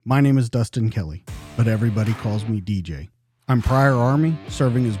My name is Dustin Kelly, but everybody calls me DJ. I'm prior Army,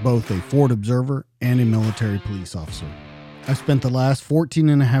 serving as both a Ford observer and a military police officer. I've spent the last 14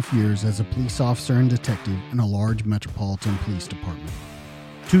 and a half years as a police officer and detective in a large metropolitan police department.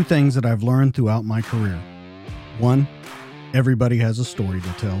 Two things that I've learned throughout my career. One, everybody has a story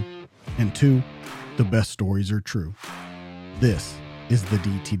to tell. And two, the best stories are true. This is the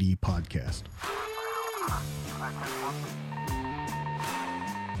DTD Podcast.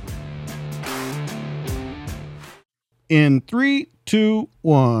 In 3, 2,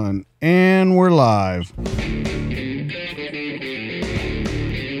 1, and we're live.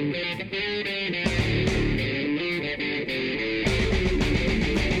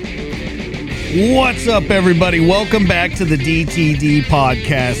 What's up, everybody? Welcome back to the DTD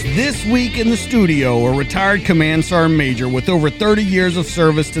Podcast. This week in the studio, a retired Command Sergeant Major with over 30 years of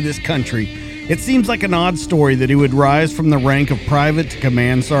service to this country. It seems like an odd story that he would rise from the rank of private to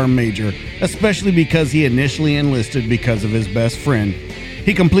Command Sergeant Major, especially because he initially enlisted because of his best friend.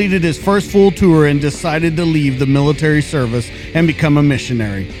 He completed his first full tour and decided to leave the military service and become a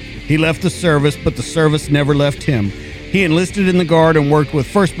missionary. He left the service, but the service never left him. He enlisted in the Guard and worked with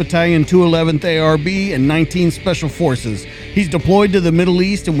 1st Battalion, 211th ARB, and 19 Special Forces. He's deployed to the Middle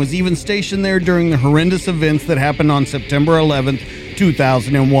East and was even stationed there during the horrendous events that happened on September 11th,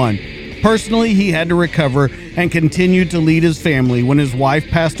 2001. Personally, he had to recover and continued to lead his family when his wife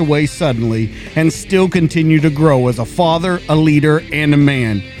passed away suddenly, and still continued to grow as a father, a leader, and a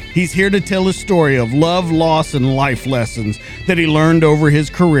man. He's here to tell his story of love, loss, and life lessons that he learned over his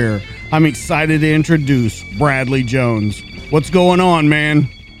career. I'm excited to introduce Bradley Jones. What's going on, man?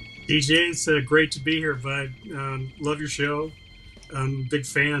 DJ, it's great to be here, bud. Love your show. I'm a big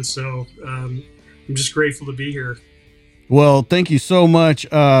fan, so I'm just grateful to be here. Well, thank you so much.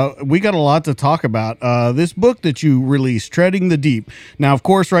 We got a lot to talk about. This book that you released, Treading the Deep. Now, of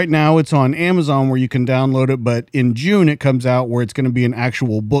course, right now it's on Amazon where you can download it, but in June it comes out where it's going to be an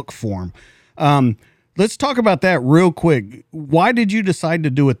actual book form. Let's talk about that real quick. Why did you decide to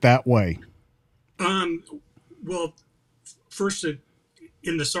do it that way? Well, first,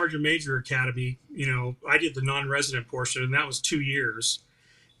 in the Sergeant Major Academy, I did the non-resident portion, and that was 2 years.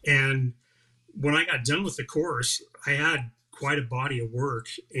 And when I got done with the course, I had quite a body of work,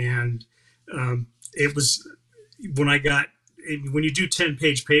 and it was when you do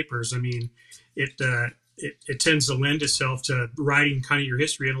 10-page papers, I mean, it tends to lend itself to writing kind of your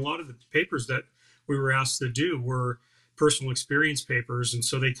history, and a lot of the papers that we were asked to do were personal experience papers, and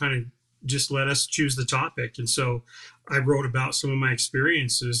so they kind of just let us choose the topic, and so I wrote about some of my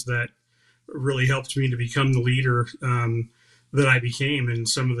experiences that really helped me to become the leader that I became, and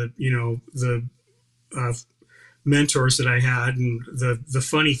some of the mentors that I had, and the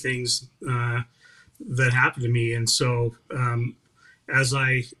funny things that happened to me. And so as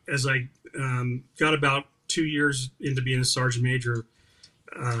I got about 2 years into being a sergeant major,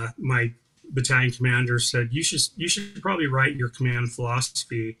 my battalion commander said, you should probably write your command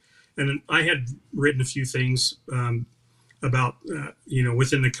philosophy. And I had written a few things about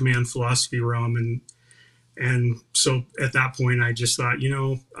within the command philosophy realm, and so at that point, I just thought,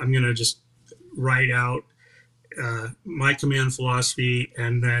 I'm going to just write out my command philosophy,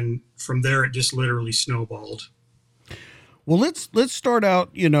 and then from there, it just literally snowballed. Well, let's start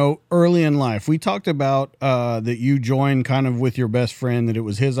out, early in life. We talked about that you joined kind of with your best friend, that it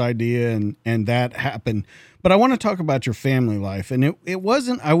was his idea, and that happened. But I want to talk about your family life. And it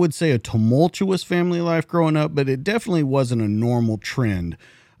wasn't, I would say, a tumultuous family life growing up, but it definitely wasn't a normal trend.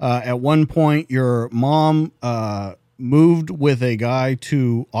 At one point, your mom moved with a guy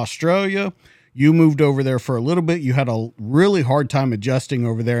to Australia. You moved over there for a little bit. You had a really hard time adjusting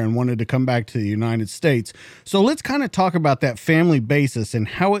over there and wanted to come back to the United States. So let's kind of talk about that family basis and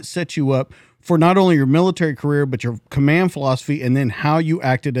how it set you up for not only your military career, but your command philosophy, and then how you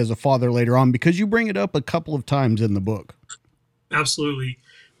acted as a father later on, because you bring it up a couple of times in the book. Absolutely.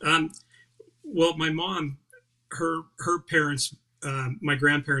 Well, my mom, her parents, my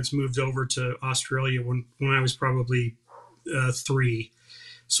grandparents moved over to Australia when I was probably 3.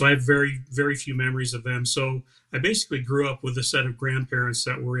 So I have very, very few memories of them. So I basically grew up with a set of grandparents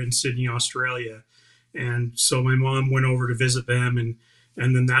that were in Sydney, Australia. And so my mom went over to visit them, and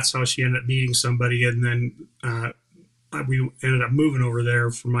then that's how she ended up meeting somebody. And then we ended up moving over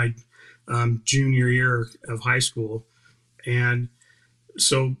there for my junior year of high school. And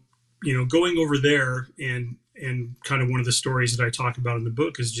so, going over there, and kind of one of the stories that I talk about in the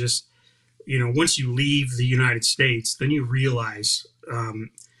book is just, once you leave the United States, then you realize,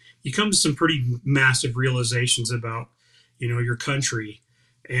 you come to some pretty massive realizations about, your country.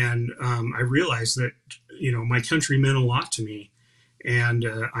 And I realized that, my country meant a lot to me. And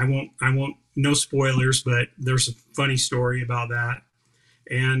I won't, no spoilers, but there's a funny story about that.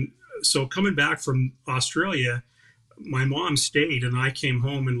 And so coming back from Australia, my mom stayed and I came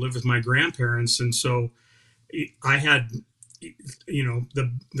home and lived with my grandparents. And so I had,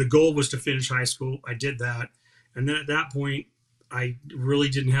 the goal was to finish high school. I did that. And then at that point, I really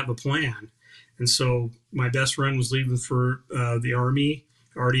didn't have a plan. And so my best friend was leaving for the Army,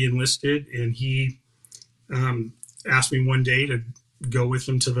 already enlisted. And he asked me one day to go with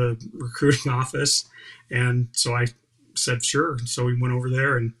him to the recruiting office. And so I said, sure. So we went over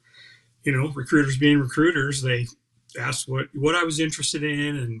there, and, recruiters being recruiters, they asked what I was interested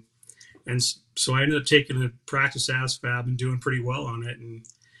in. And so I ended up taking a practice ASVAB and doing pretty well on it. And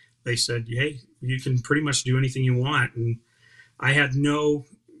they said, hey, you can pretty much do anything you want. And I had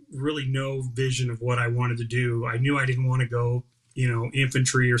really no vision of what I wanted to do. I knew I didn't want to go,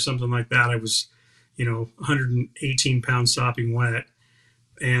 infantry or something like that. I was, 118 pounds sopping wet.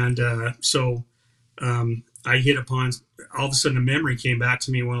 And so I hit upon, all of a sudden a memory came back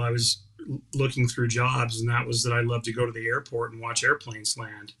to me while I was looking through jobs. And that was that I loved to go to the airport and watch airplanes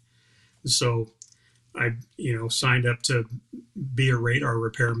land. So I, signed up to be a radar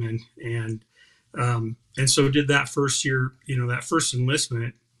repairman, and so did that first year, that first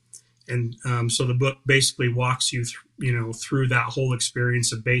enlistment. And so the book basically walks you, through that whole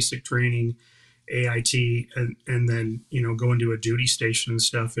experience of basic training, AIT, and then, going to a duty station and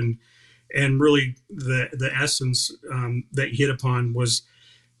stuff. And really the essence that you hit upon was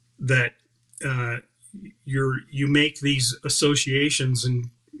that you make these associations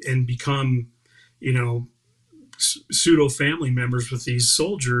and become, pseudo family members with these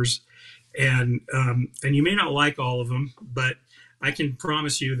soldiers, and you may not like all of them, but I can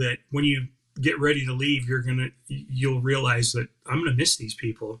promise you that when you get ready to leave, you'll realize that I'm gonna miss these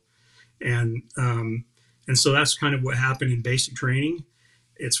people, and so that's kind of what happened in basic training.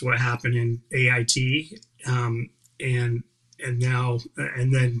 It's what happened in AIT, and now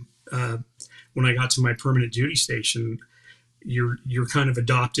and then when I got to my permanent duty station, you're kind of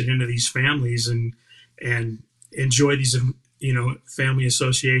adopted into these families and enjoy these family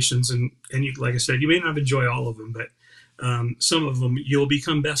associations, and you, like I said, you may not enjoy all of them, but some of them you'll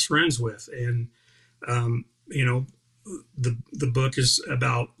become best friends with. And the book is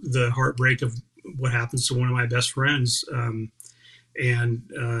about the heartbreak of what happens to one of my best friends, and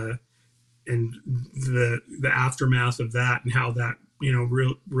the aftermath of that, and how that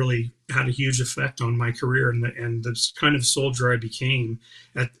really had a huge effect on my career and the kind of soldier I became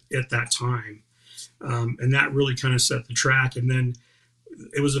at that time. And that really kind of set the track. And then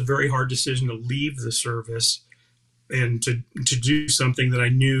it was a very hard decision to leave the service and to do something that I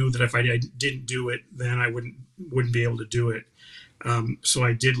knew that if I didn't do it, then I wouldn't be able to do it. So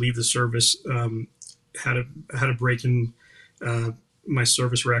I did leave the service, had a break in my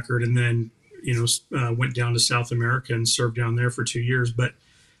service record, and then went down to South America and served down there for 2 years. But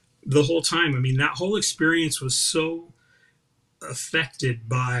the whole time, I mean, that whole experience was so affected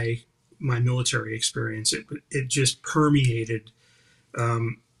by my military experience. It just permeated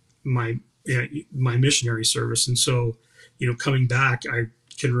my missionary service. And so, coming back, I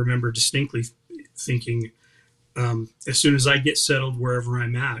can remember distinctly thinking, as soon as I get settled wherever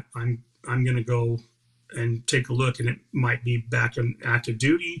I'm at, I'm going to go and take a look, and it might be back on active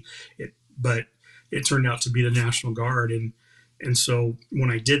duty, but it turned out to be the National Guard. And so when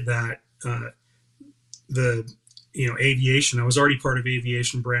I did that, aviation, I was already part of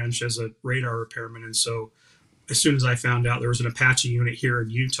aviation branch as a radar repairman. And so as soon as I found out there was an Apache unit here in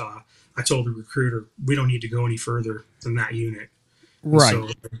Utah, I told the recruiter, we don't need to go any further than that unit.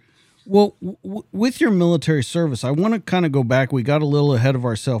 Right. Well, with your military service, I want to kind of go back. We got a little ahead of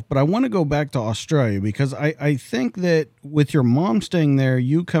ourselves, but I want to go back to Australia, because I think that with your mom staying there,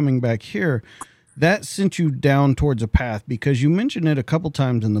 you coming back here, that sent you down towards a path, because you mentioned it a couple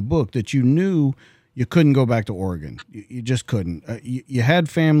times in the book that you knew you couldn't go back to Oregon. You just couldn't. You had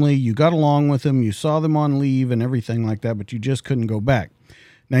family, you got along with them, you saw them on leave and everything like that, but you just couldn't go back.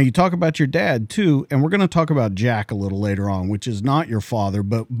 Now, you talk about your dad, too, and we're going to talk about Jack a little later on, which is not your father,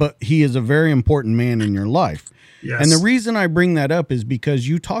 but he is a very important man in your life. Yes. And the reason I bring that up is because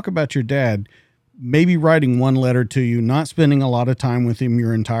you talk about your dad maybe writing one letter to you, not spending a lot of time with him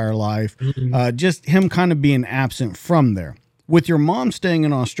your entire life, just him kind of being absent from there. With your mom staying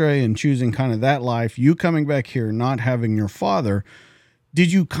in Australia and choosing kind of that life, you coming back here, not having your father,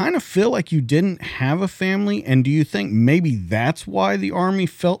 did you kind of feel like you didn't have a family? And do you think maybe that's why the Army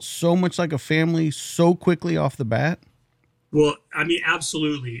felt so much like a family so quickly off the bat? Well, I mean,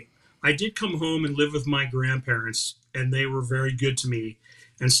 absolutely. I did come home and live with my grandparents, and they were very good to me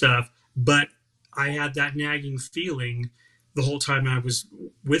and stuff. But I had that nagging feeling the whole time I was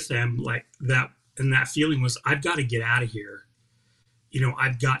with them, like that, and that feeling was, I've got to get out of here.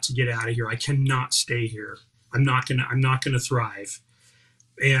 I've got to get out of here. I cannot stay here. I'm not gonna thrive.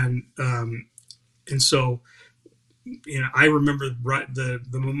 And so, I remember the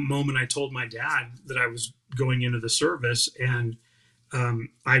moment I told my dad that I was going into the service, and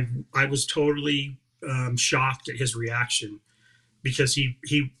I was totally shocked at his reaction, because you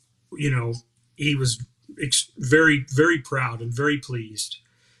know he was very, very proud and very pleased,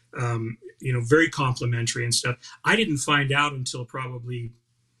 very complimentary and stuff. I didn't find out until probably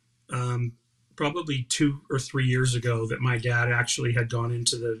 2 or 3 years ago that my dad actually had gone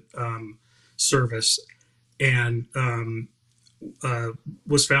into the service, and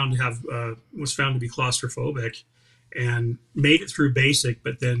was found to be claustrophobic, and made it through basic,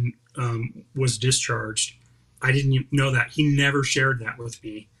 but then was discharged. I didn't know that. He never shared that with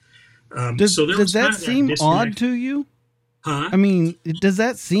me. Does that seem odd to you? Huh? I mean, does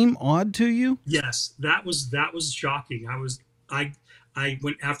that seem odd to you? Yes, that was shocking. I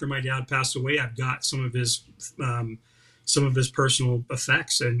went after my dad passed away. I've got some of his personal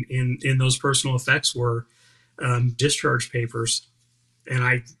effects, and in those personal effects were discharge papers, and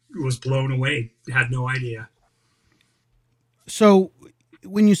I was blown away. Had no idea. So,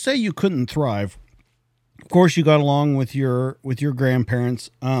 when you say you couldn't thrive, of course you got along with your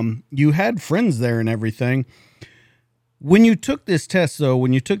grandparents. You had friends there and everything. When you took this test, though,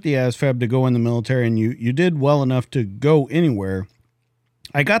 when you took the ASVAB to go in the military, and you did well enough to go anywhere,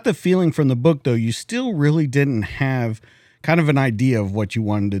 I got the feeling from the book, though, you still really didn't have kind of an idea of what you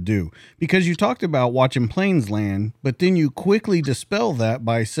wanted to do, because you talked about watching planes land, but then you quickly dispel that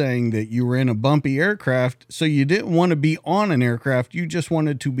by saying that you were in a bumpy aircraft, so you didn't want to be on an aircraft, you just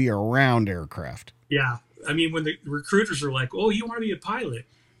wanted to be around aircraft. Yeah. I mean, when the recruiters are like, "Oh, you want to be a pilot?"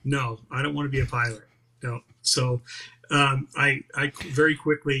 No, I don't want to be a pilot. No. So I very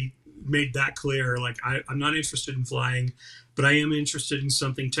quickly made that clear. Like, I'm not interested in flying, but I am interested in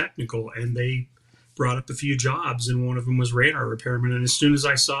something technical. And they brought up a few jobs, and one of them was radar repairman. And as soon as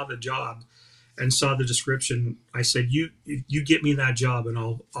I saw the job and saw the description, I said, "You get me that job, and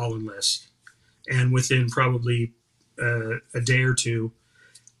I'll enlist." And within probably a day or two,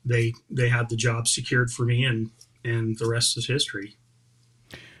 they had the job secured for me, and the rest is history.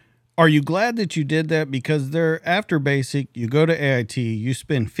 Are you glad that you did that? Because there, after basic, you go to AIT, you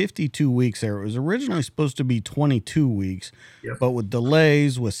spend 52 weeks there. It was originally supposed to be 22 weeks, Yep. but with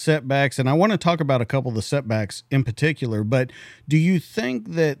delays, with setbacks, and I want to talk about a couple of the setbacks in particular, but do you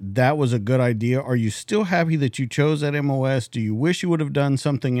think that that was a good idea? Are you still happy that you chose that MOS? Do you wish you would have done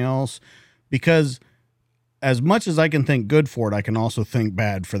something else? Because as much as I can think good for it, I can also think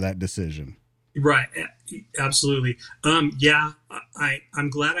bad for that decision. Right. Absolutely. Yeah, I'm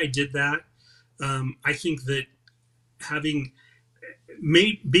glad I did that. I think that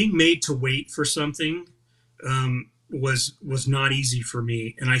being made to wait for something was not easy for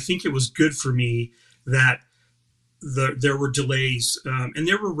me, and I think it was good for me that there were delays, and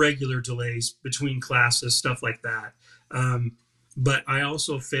there were regular delays between classes, stuff like that. But I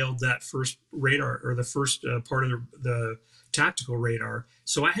also failed that first radar, or the first part of the tactical radar.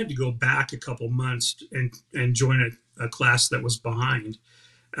 So I had to go back a couple months and join a class that was behind.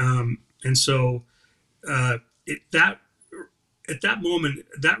 And so at that moment,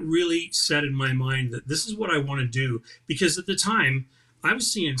 that really set in my mind that this is what I want to do. Because at the time, I was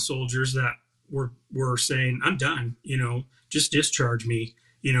seeing soldiers that were saying, "I'm done, just discharge me."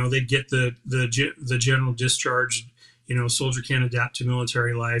 They'd get the general discharge, soldier can't adapt to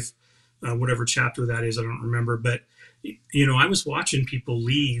military life, whatever chapter that is, I don't remember. But I was watching people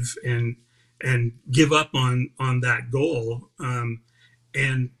leave and give up on that goal,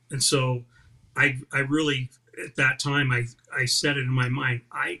 and so I really, at that time, I said it in my mind,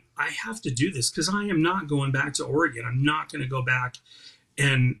 I have to do this, because I am not going back to Oregon. I'm not going to go back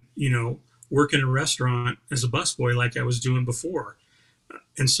and work in a restaurant as a busboy like I was doing before.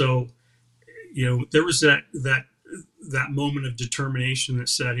 And so there was that moment of determination that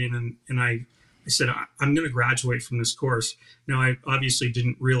set in, and I said, I'm going to graduate from this course. Now, I obviously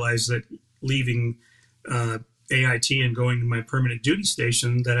didn't realize that leaving AIT and going to my permanent duty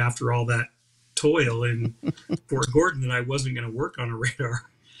station, that after all that toil in Fort Gordon, that I wasn't going to work on a radar.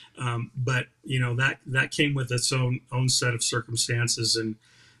 But that came with its own set of circumstances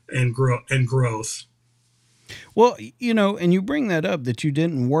and growth. Well, and you bring that up, that you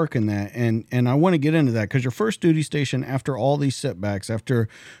didn't work in that. And I want to get into that, because your first duty station, after all these setbacks, after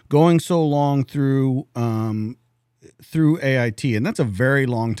going so long through through AIT, and that's a very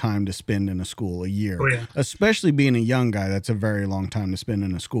long time to spend in a school, a year. Oh yeah. Especially being a young guy, that's a very long time to spend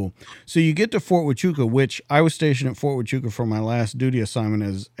in a school. So you get to Fort Huachuca, which I was stationed at Fort Huachuca for my last duty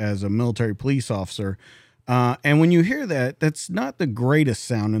assignment as a military police officer. And when you hear that, that's not the greatest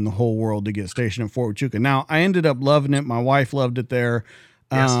sound in the whole world to get stationed at Fort Huachuca. Now, I ended up loving it. My wife loved it there.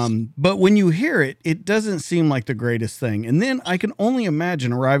 Yes. But when you hear it, it doesn't seem like the greatest thing. And then I can only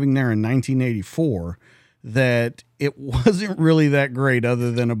imagine arriving there in 1984 that it wasn't really that great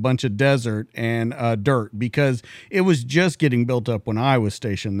other than a bunch of desert and dirt, because it was just getting built up when I was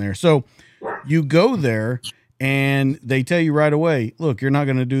stationed there. So you go there and they tell you right away, look, you're not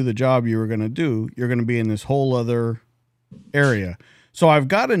going to do the job you were going to do. You're going to be in this whole other area. So I've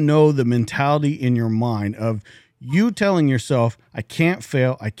got to know the mentality in your mind of you telling yourself, I can't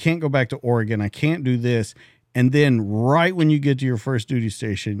fail. I can't go back to Oregon. I can't do this. And then right when you get to your first duty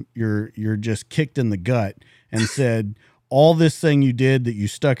station, you're just kicked in the gut and said, all this thing you did that you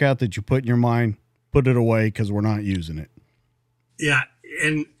stuck out, that you put in your mind, put it away because we're not using it. Yeah.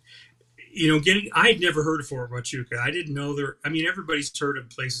 And, I had never heard of Fort Huachuca. I didn't know there. I mean, everybody's heard of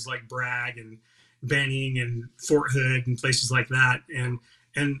places like Bragg and Benning and Fort Hood and places like that.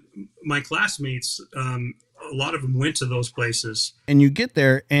 And my classmates, a lot of them went to those places. And you get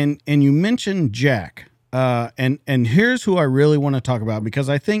there and you mentioned Jack. And here's who I really want to talk about, because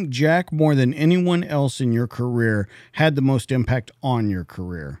I think Jack, more than anyone else in your career, had the most impact on your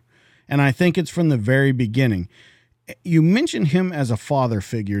career. And I think it's from the very beginning. You mentioned him as a father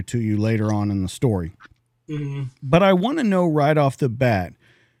figure to you later on in the story. Mm-hmm. But I want to know right off the bat,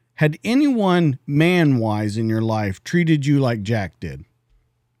 had anyone man-wise in your life treated you like Jack did?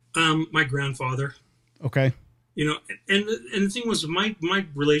 My grandfather. Okay. And the thing was, my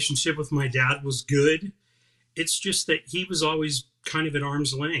relationship with my dad was good. It's just that he was always kind of at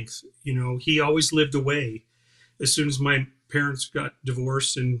arm's length. He always lived away. As soon as my parents got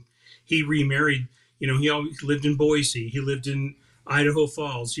divorced and he remarried, he always lived in Boise. He lived in Idaho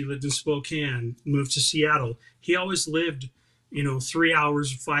Falls. He lived in Spokane, moved to Seattle. He always lived, 3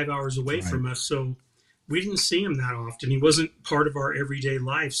 hours, 5 hours away from us. So we didn't see him that often. He wasn't part of our everyday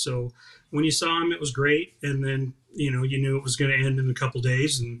life. So when you saw him, it was great. And then, you knew it was going to end in a couple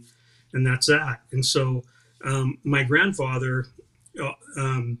days, and that's that. And so, my grandfather,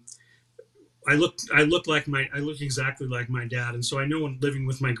 I look exactly like my dad. And so I know when living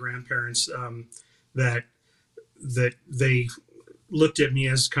with my grandparents, that they looked at me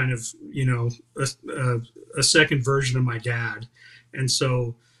as kind of, a second version of my dad. And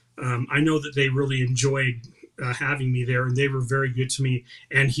so, I know that they really enjoyed having me there, and they were very good to me.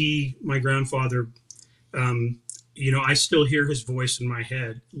 And my grandfather, I still hear his voice in my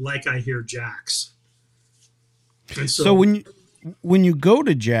head, like I hear Jack's. And so when you go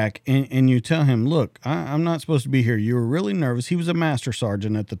to Jack and you tell him, look, I'm not supposed to be here. You were really nervous. He was a master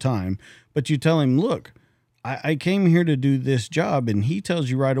sergeant at the time, but you tell him, look, I came here to do this job. And he tells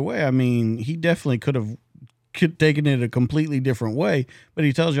you right away, I mean, he definitely could have taken it a completely different way, but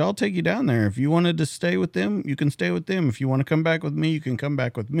he tells you, I'll take you down there. If you wanted to stay with them, you can stay with them. If you want to come back with me, you can come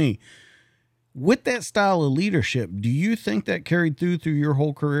back with me. With that style of leadership, do you think that carried through your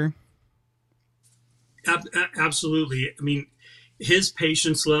whole career? Absolutely. I mean, his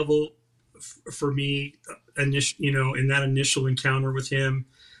patience level for me, in that initial encounter with him,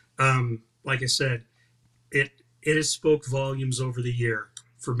 like I said, it has spoke volumes over the year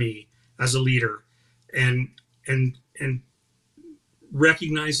for me as a leader, and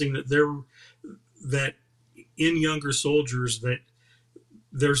recognizing that in younger soldiers, that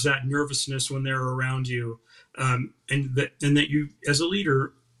there's that nervousness when they're around you, and that you, as a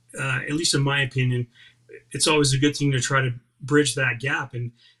leader, at least in my opinion, it's always a good thing to try to bridge that gap.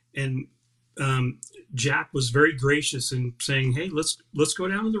 And Jack was very gracious in saying, hey, let's go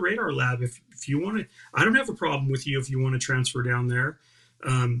down to the radar lab. If you want to, I don't have a problem with you if you want to transfer down there.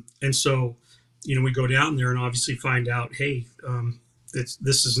 And so, we go down there and obviously find out, hey, this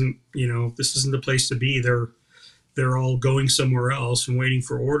isn't the place to be. They're all going somewhere else and waiting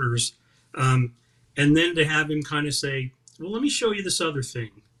for orders. And then to have him kind of say, well, let me show you this other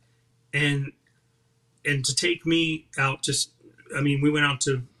thing. And to take me out we went out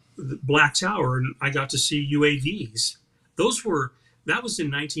to the Black Tower and I got to see UAVs. That was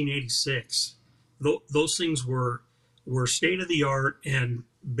in 1986. Those things were state of the art, and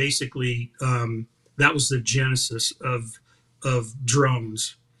basically that was the genesis of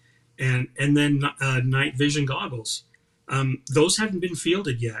drones, and then night vision goggles. Those hadn't been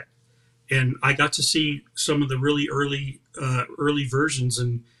fielded yet, and I got to see some of the really early versions,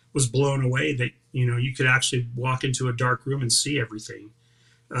 and was blown away that you could actually walk into a dark room and see everything,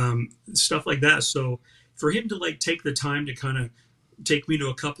 stuff like that. So for him to like take the time to kind of take me to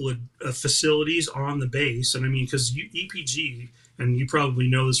a couple of facilities on the base. And I mean, because EPG, and you probably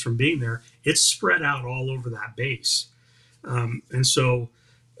know this from being there, it's spread out all over that base. And so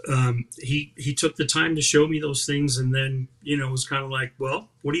he took the time to show me those things, and then was kind of like, well,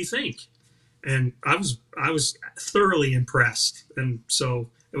 what do you think? And I was thoroughly impressed, and so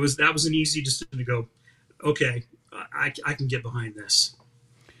that was an easy decision to go, okay, I can get behind this.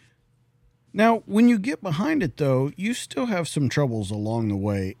 Now, when you get behind it, though, you still have some troubles along the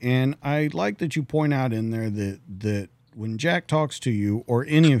way. And I like that you point out in there that when Jack talks to you, or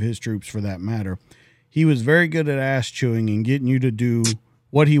any of his troops for that matter, he was very good at ass chewing and getting you to do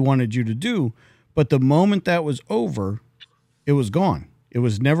what he wanted you to do. But the moment that was over, it was gone. It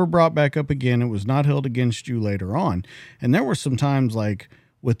was never brought back up again. It was not held against you later on. And there were some times like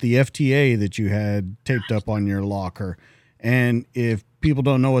with the FTA that you had taped up on your locker. And if people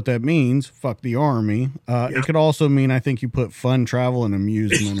don't know what that means, fuck the Army. It could also mean, I think you put fun, travel, and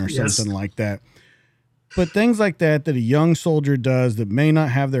amusement or Yes. something like that. But things like that a young soldier does that may not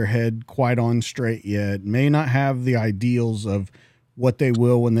have their head quite on straight yet, may not have the ideals of what they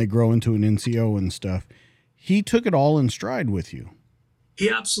will when they grow into an NCO and stuff. He took it all in stride with you. He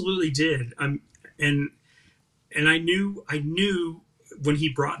absolutely did. And I knew when he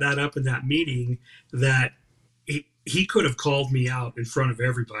brought that up in that meeting that he could have called me out in front of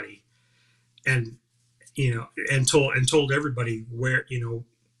everybody, and told everybody where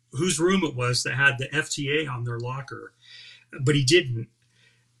whose room it was that had the FTA on their locker, but he didn't.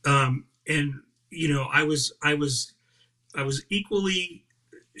 And I was equally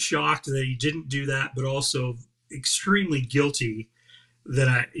shocked that he didn't do that, but also extremely guilty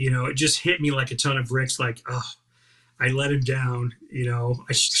that it just hit me like a ton of bricks. Like, oh, I let him down.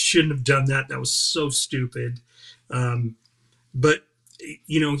 I shouldn't have done that. That was so stupid. But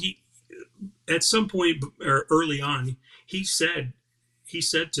he, at some point or early on, he said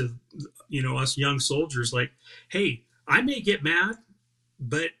to, us young soldiers, like, hey, I may get mad,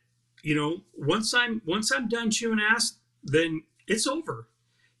 but once I'm done chewing ass, then it's over.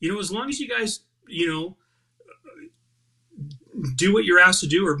 As long as you guys, do what you're asked to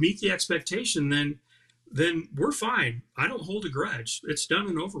do or meet the expectation, then we're fine. I don't hold a grudge. It's done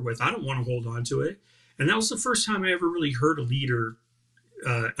and over with. I don't want to hold on to it. And that was the first time I ever really heard a leader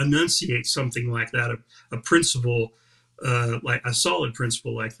enunciate something like that, a principle, like a solid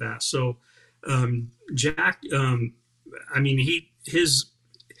principle like that. So Jack, his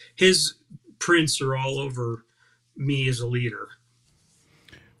prints are all over me as a leader.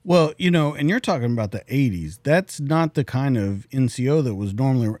 Well, and you're talking about the 80s. That's not the kind of NCO that was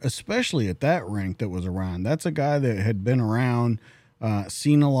normally, especially at that rank, that was around. That's a guy that had been around,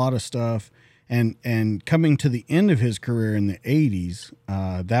 seen a lot of stuff, and coming to the end of his career in the 80s,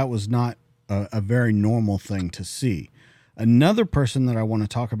 that was not a very normal thing to see. Another person that I want to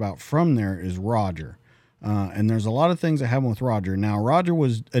talk about from there is Roger. And there's a lot of things that happened with Roger. Now, Roger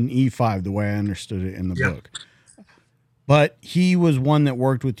was an E5, the way I understood it in the book. But he was one that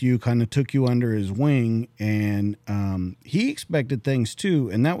worked with you, kind of took you under his wing, and he expected things too.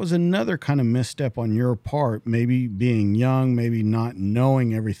 And that was another kind of misstep on your part, maybe being young, maybe not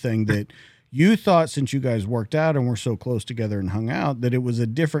knowing everything, that you thought, since you guys worked out and were so close together and hung out, that it was a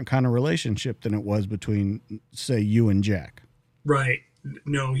different kind of relationship than it was between, say, you and Jack. Right.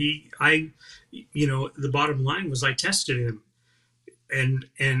 No, the bottom line was I tested him. And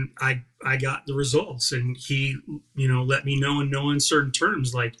I got the results, and he, let me know in no uncertain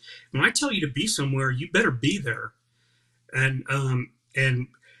terms, like, when I tell you to be somewhere, you better be there. And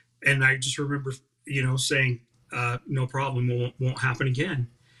I just remember, saying, no problem, won't happen again.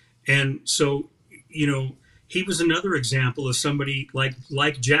 And so, he was another example of somebody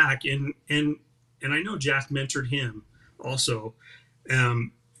like Jack, and I know Jack mentored him also,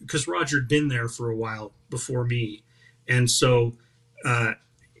 because Roger had been there for a while before me. And so,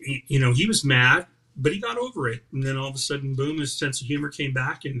 he was mad, but he got over it. And then all of a sudden, boom, his sense of humor came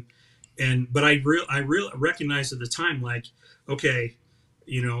back. But I recognized at the time, like, okay,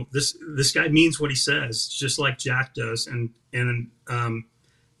 this guy means what he says, just like Jack does. And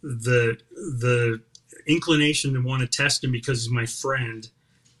the inclination to want to test him because he's my friend,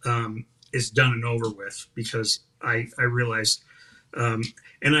 is done and over with, because I realized,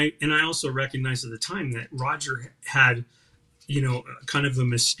 and I also recognized at the time that Roger had, kind of a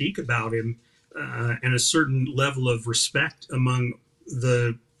mystique about him, and a certain level of respect among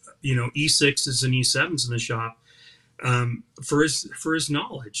the, E6s and E7s in the shop, for his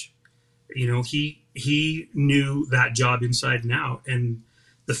knowledge. He knew that job inside and out, and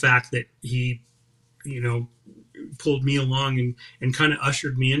the fact that he, pulled me along and kind of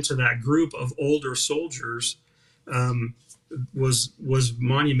ushered me into that group of older soldiers um, was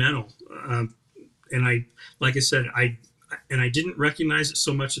monumental. And I, like I said, I didn't recognize it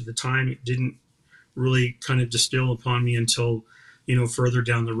so much at the time. It didn't really kind of distill upon me until, further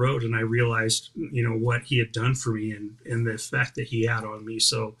down the road. And I realized, what he had done for me and the effect that he had on me.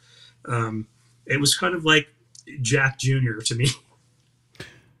 So it was kind of like Jack Jr. to me.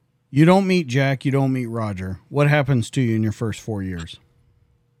 You don't meet Jack, you don't meet Roger. What happens to you in your first 4 years?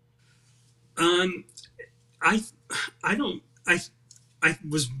 I don't, I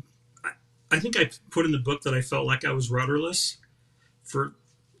was, I think I put in the book that I felt like I was rudderless for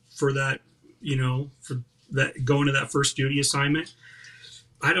that, for that going to that first duty assignment.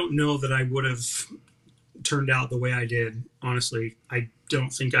 I don't know that I would have turned out the way I did. Honestly, I don't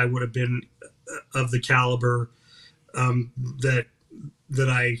think I would have been of the caliber that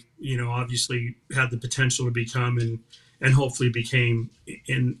I, obviously had the potential to become and hopefully became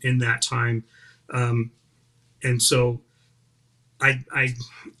in that time. And so I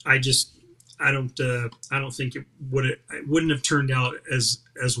just, I don't think it wouldn't have turned out as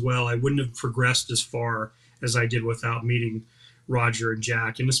well. I wouldn't have progressed as far as I did without meeting Roger and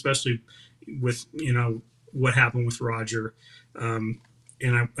Jack, and especially with, what happened with Roger. And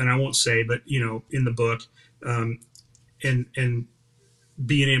I won't say, but, in the book, and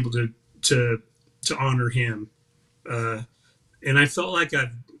being able to honor him. And I felt like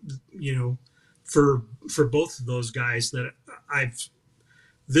I've, for both of those guys that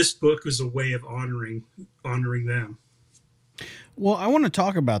this book was a way of honoring them. Well, I want to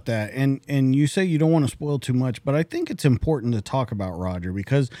talk about that. And you say you don't want to spoil too much, but I think it's important to talk about Roger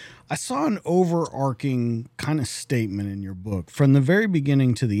because I saw an overarching kind of statement in your book from the very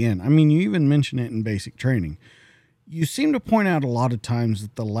beginning to the end. I mean, you even mention it in basic training. You seem to point out a lot of times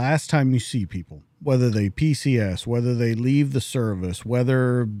that the last time you see people, whether they PCS, whether they leave the service,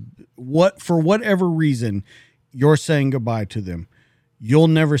 for whatever reason, you're saying goodbye to them. You'll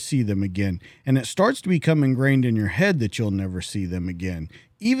never see them again. And it starts to become ingrained in your head that you'll never see them again,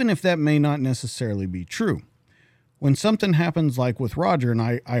 even if that may not necessarily be true. When something happens like with Roger, and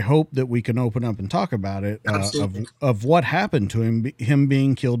I hope that we can open up and talk about it, of what happened to him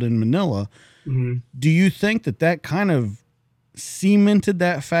being killed in Manila, mm-hmm. Do you think that kind of cemented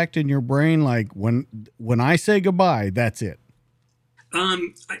that fact in your brain? Like when I say goodbye, that's it.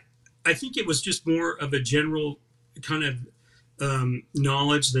 I think it was just more of a general kind of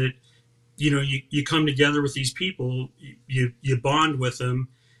knowledge that, you come together with these people, you bond with them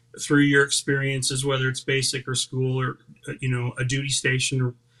through your experiences, whether it's basic or school or, a duty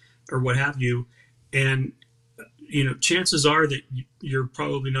station or what have you. And, chances are that you're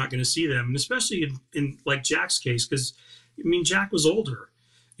probably not going to see them. And especially in like Jack's case, because Jack was older,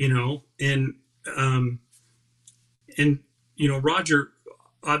 and Roger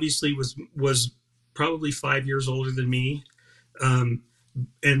obviously was probably 5 years older than me.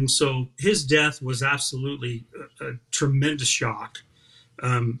 And so his death was absolutely a tremendous shock.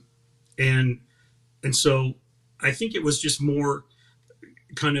 And so I think it was just more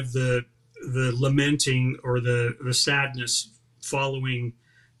kind of the lamenting or the sadness following,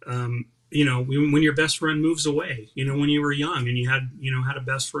 when your best friend moves away, when you were young and you had a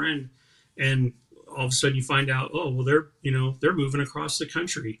best friend, and all of a sudden you find out, oh, well, they're moving across the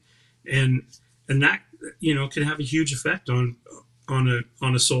country, and that, can have a huge effect on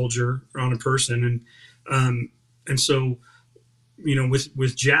a soldier or on a person. And so,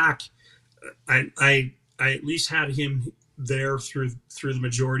 with Jack, I at least had him there through the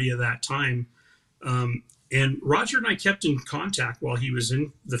majority of that time. And Roger and I kept in contact while he was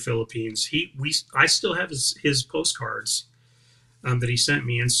in the Philippines. I still have his postcards that he sent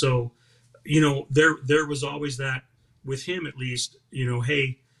me. And so, there was always that with him, at least,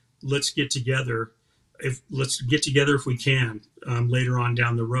 hey, let's get together if we can, later on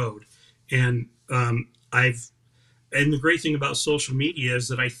down the road. And and the great thing about social media is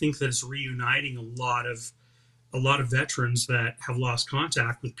that I think that it's reuniting a lot of veterans that have lost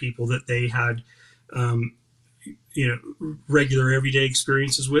contact with people that they had, regular everyday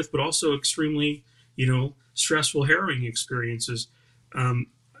experiences with, but also extremely, stressful, harrowing experiences.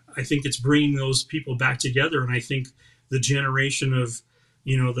 I think it's bringing those people back together. And I think the generation of,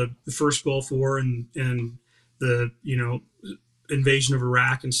 the first Gulf War and the, invasion of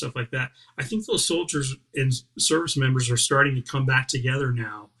Iraq and stuff like that, I think those soldiers and service members are starting to come back together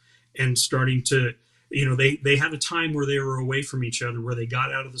now and starting to, they had a time where they were away from each other, where they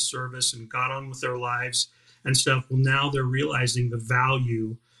got out of the service and got on with their lives and stuff. Well, now they're realizing the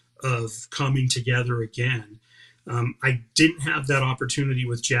value of coming together again. I didn't have that opportunity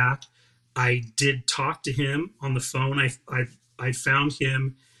with Jack. I did talk to him on the phone. I found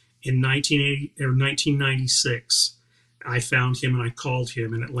him in 1980 or 1996. I found him and I called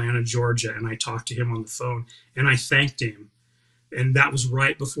him in Atlanta, Georgia, and I talked to him on the phone and I thanked him. And that was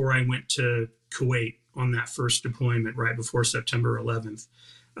right before I went to Kuwait on that first deployment, right before September 11th.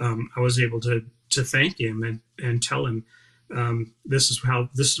 I was able to thank him and tell him, this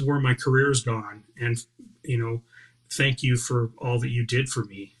is where my career's gone, and thank you for all that you did for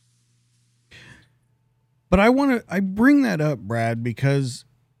me. But I bring that up, Brad, because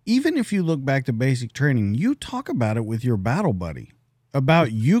even if you look back to basic training, you talk about it with your battle buddy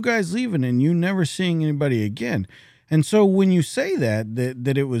about you guys leaving and you never seeing anybody again. And so when you say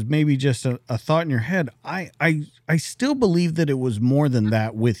that it was maybe just a thought in your head, I still believe that it was more than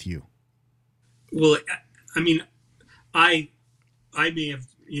that with you. Well, I mean, I may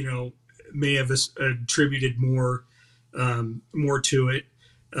have attributed more to it.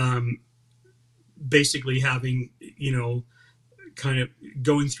 Basically having, kind of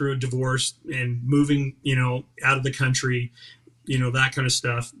going through a divorce and moving, out of the country, that kind of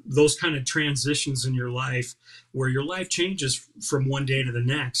stuff, those kind of transitions in your life where your life changes from one day to the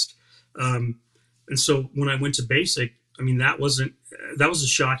next. And so when I went to basic, I mean, that was a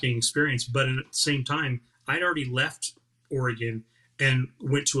shocking experience, but at the same time, I'd already left Oregon and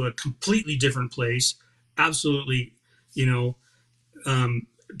went to a completely different place. Absolutely,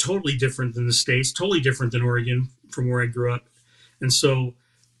 totally different than the States, totally different than Oregon from where I grew up. And so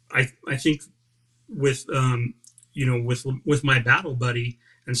I think with, with my battle buddy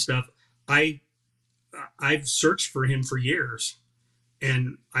and stuff, I've searched for him for years,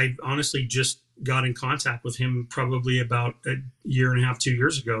 and I honestly just got in contact with him probably about a year and a half, 2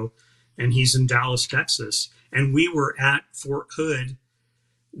 years ago, and he's in Dallas, Texas. And we were at Fort Hood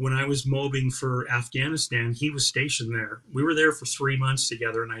when I was mobbing for Afghanistan. He was stationed there. We were there for 3 months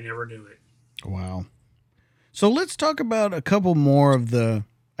together, and I never knew it. Wow. So let's talk about a couple more of the,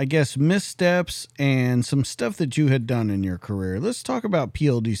 I guess, missteps and some stuff that you had done in your career. Let's talk about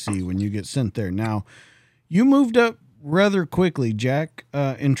PLDC when you get sent there. Now, you moved up rather quickly. Jack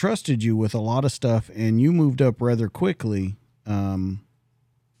entrusted you with a lot of stuff, and you moved up rather quickly in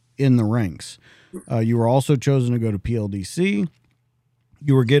the ranks. You were also chosen to go to PLDC.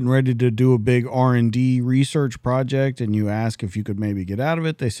 You were getting ready to do a big R&D research project, and you asked if you could maybe get out of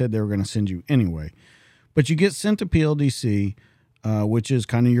it. They said they were going to send you anyway. But you get sent to PLDC, which is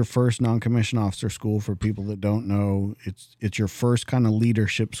kind of your first non-commissioned officer school. For people that don't know, it's your first kind of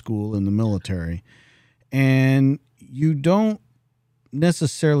leadership school in the military. And you don't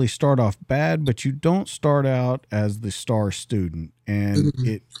necessarily start off bad, but you don't start out as the star student. And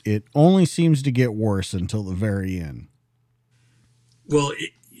it only seems to get worse until the very end. Well,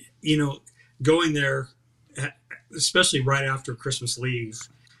 going there, especially right after Christmas leave,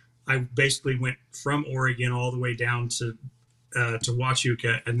 I basically went from Oregon all the way down to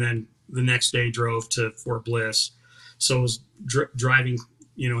Huachuca, and then the next day drove to Fort Bliss. So I was driving,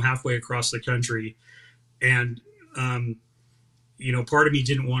 halfway across the country, and part of me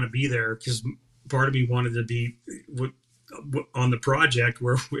didn't want to be there because part of me wanted to be on the project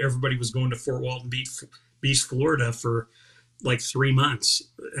where everybody was going to Fort Walton Beach, Florida for like 3 months,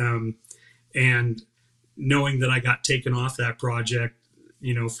 and knowing that I got taken off that project,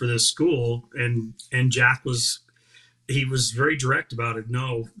 for this school, and Jack was very direct about it.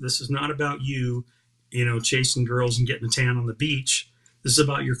 No, this is not about you, chasing girls and getting a tan on the beach. This is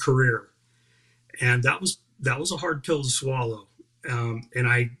about your career. And that was a hard pill to swallow. And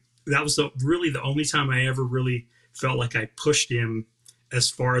that was really the only time I ever really felt like I pushed him as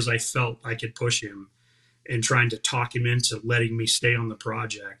far as I felt I could push him, and trying to talk him into letting me stay on the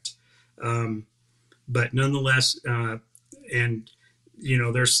project. But nonetheless,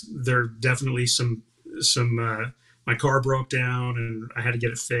 there definitely some my car broke down and I had to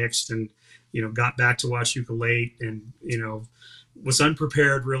get it fixed, and, got back to Huachuca late, and, was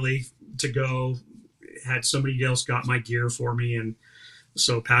unprepared really to go. Had somebody else got my gear for me, and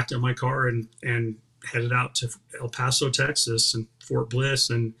so packed up my car and headed out to El Paso, Texas, and Fort Bliss.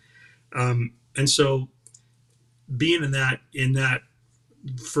 And so being in that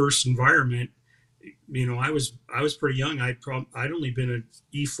first environment, I was pretty young. I'd only been an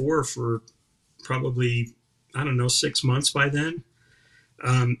E4 for probably, 6 months by then.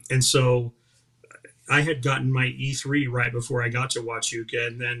 And so I had gotten my E3 right before I got to Huachuca,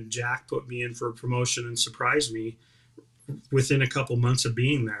 and then Jack put me in for a promotion and surprised me within a couple months of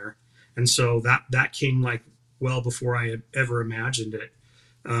being there. And so that came like well before I had ever imagined it.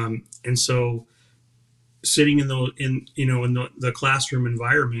 And so sitting in the classroom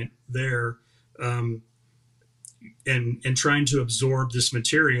environment there, and trying to absorb this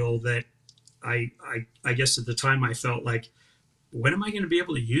material that I guess at the time I felt like, when am I going to be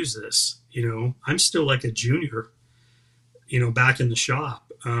able to use this? I'm still like a junior, back in the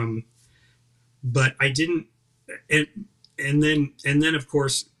shop. But I didn't, and and then of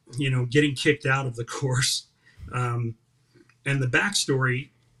course, getting kicked out of the course. And the backstory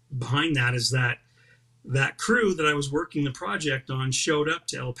behind that is that crew that I was working the project on showed up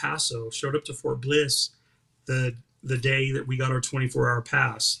to El Paso, showed up to Fort Bliss the day that we got our 24-hour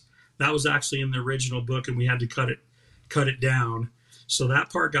pass. That was actually in the original book, and we had to cut it down. So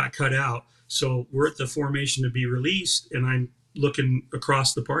that part got cut out. So we're at the formation to be released, and I'm looking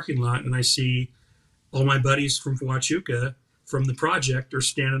across the parking lot, and I see all my buddies from Huachuca from the project are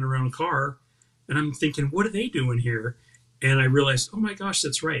standing around a car, and I'm thinking, what are they doing here? And I realized, oh my gosh,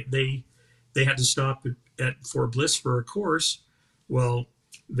 that's right. They had to stop at Fort Bliss for a course. Well,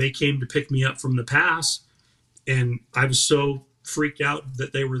 they came to pick me up from the pass, and I was so freaked out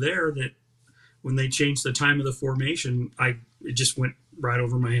that they were there that when they changed the time of the formation, it just went right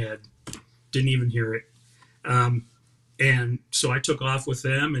over my head. Didn't even hear it. And so I took off with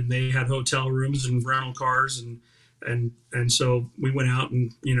them, and they had hotel rooms and rental cars, and so we went out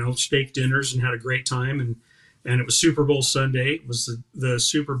and steak dinners and had a great time. And it was Super Bowl Sunday. It was the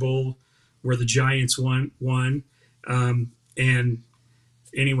Super Bowl where the Giants won. And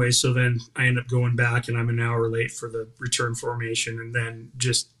anyway, so then I end up going back, and I'm an hour late for the return formation, and then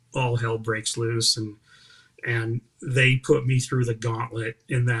just all hell breaks loose, and they put me through the gauntlet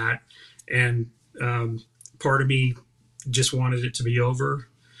in that. And part of me just wanted it to be over,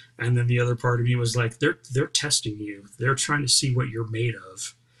 and then the other part of me was like, they're testing you. They're trying to see what you're made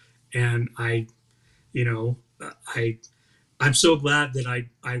of. And I'm so glad that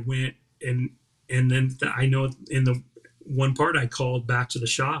I went, and then I know in the one part I called back to the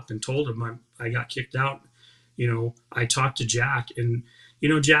shop and told him I got kicked out. I talked to Jack, and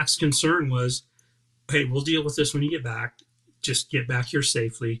Jack's concern was, hey, we'll deal with this when you get back. Just get back here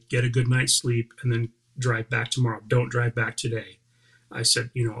safely, get a good night's sleep, and then drive back tomorrow. Don't drive back today. I said,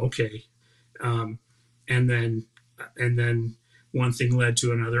 okay. And then one thing led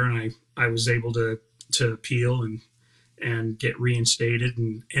to another, and I was able to appeal and get reinstated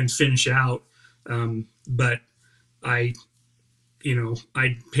and finish out. But I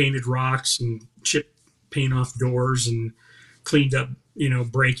painted rocks and chipped paint off doors and cleaned up,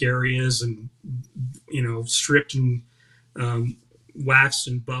 break areas, and, stripped and waxed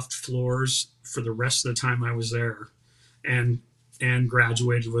and buffed floors for the rest of the time I was there, and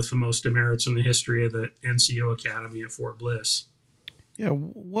graduated with the most demerits in the history of the NCO Academy at Fort Bliss. Yeah.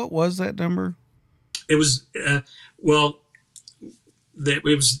 What was that number? It was,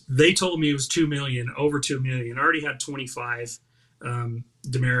 they told me it was 2 million, over 2 million. I already had 25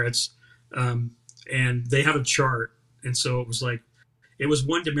 demerits, and they have a chart. And so it was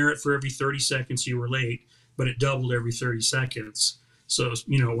one demerit for every 30 seconds you were late, but it doubled every 30 seconds. So,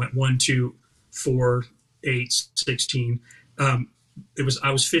 it went 1, 2, 4, 8, 16. I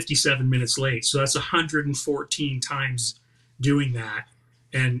was 57 minutes late. So that's 114 times doing that.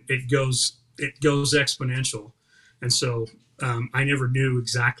 And it goes exponential. And so, I never knew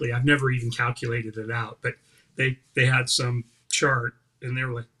exactly. I've never even calculated it out, but they had some chart, and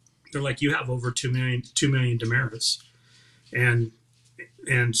they're like, you have over 2 million demerits. And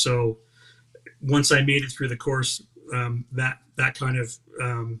so once I made it through the course, that kind of,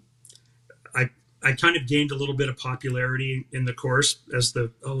 I kind of gained a little bit of popularity in the course as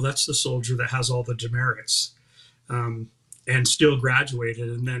that's the soldier that has all the demerits, and still graduated.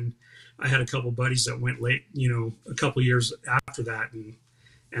 And then I had a couple buddies that went late, a couple years after that,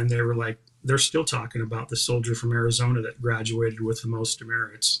 and they were like, they're still talking about the soldier from Arizona that graduated with the most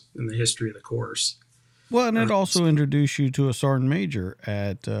demerits in the history of the course. Well, and it also introduced you to a sergeant major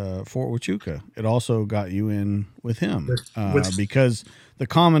at Fort Huachuca. It also got you in with him because the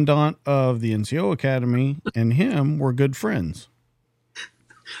commandant of the NCO Academy and him were good friends.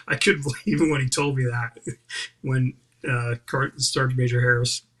 I couldn't believe it when he told me that. When Sergeant Major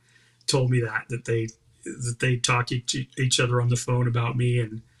Harris told me that they talked to each other on the phone about me,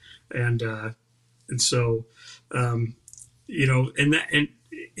 and so and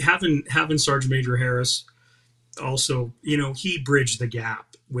having Sergeant Major Harris also, he bridged the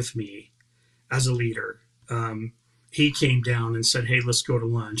gap with me as a leader. He came down and said, hey, let's go to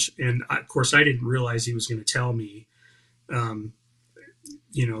lunch. And of course I didn't realize he was going to tell me,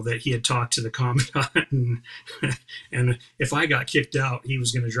 that he had talked to the commandant, and if I got kicked out, he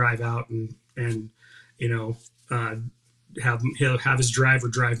was going to drive out and he'll have his driver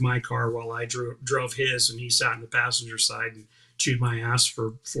drive my car while I drove his, and he sat in the passenger side and chewed my ass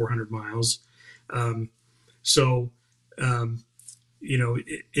for 400 miles.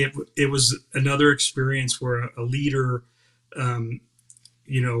 it was another experience where a leader, um,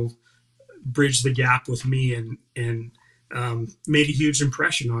 you know, bridged the gap with me and made a huge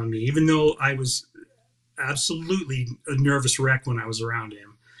impression on me, even though I was absolutely a nervous wreck when I was around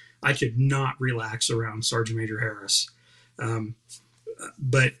him. I could not relax around Sergeant Major Harris. Um,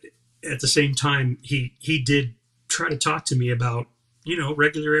 but at the same time, he did try to talk to me about,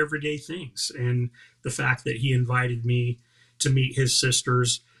 regular everyday things, and the fact that he invited me to meet his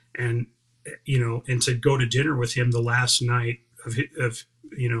sisters, and and to go to dinner with him the last night of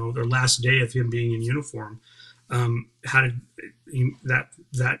the last day of him being in uniform. Had that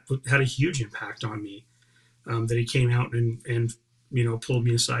had a huge impact on me. That he came out and pulled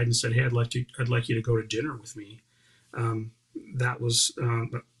me aside and said, "Hey, I'd like you to go to dinner with me." That was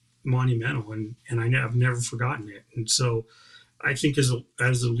monumental, and I've never forgotten it. And so, I think as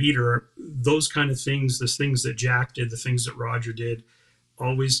a leader, those kind of things, the things that Jack did, the things that Roger did,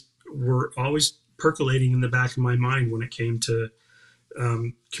 were always percolating in the back of my mind when it came to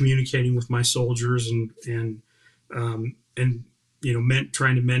communicating with my soldiers and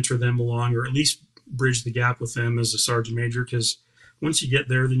trying to mentor them along, or at least bridge the gap with them as a sergeant major. Because once you get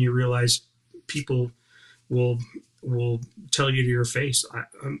there, then you realize people will tell you to your face,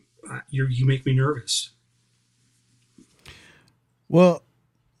 you make me nervous. Well,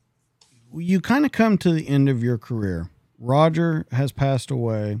 you kind of come to the end of your career. Roger has passed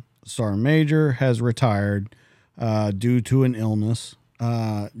away. Sergeant Major has retired due to an illness.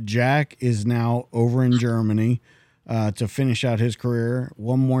 Jack is now over in Germany to finish out his career.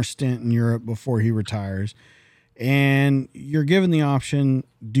 One more stint in Europe before he retires. And you're given the option,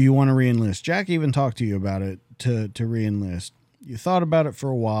 do you want to re-enlist? Jack even talked to you about it, to re-enlist. You thought about it for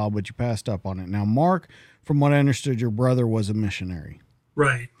a while, but you passed up on it. Now, Mark, from what I understood, your brother was a missionary.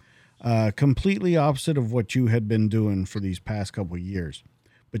 Right. Completely opposite of what you had been doing for these past couple of years.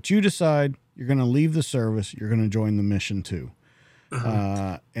 But you decide you're going to leave the service. You're going to join the mission too.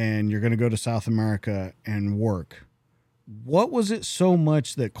 And you're going to go to South America and work. What was it so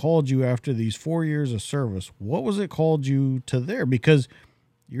much that called you after these 4 years of service? What was it called you to there? Because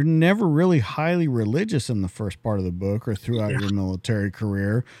you're never really highly religious in the first part of the book or throughout your military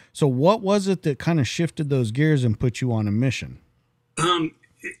career. So what was it that kind of shifted those gears and put you on a mission?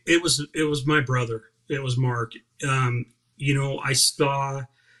 It was my brother. It was Mark. I saw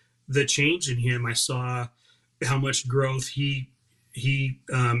the change in him. I saw how much growth he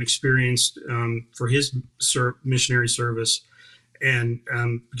experienced for his missionary service, and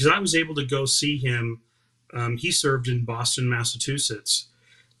because I was able to go see him. He served in Boston, Massachusetts,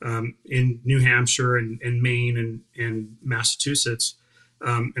 in New Hampshire and Maine and Massachusetts,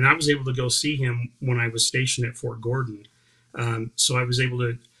 and I was able to go see him when I was stationed at Fort Gordon. So I was able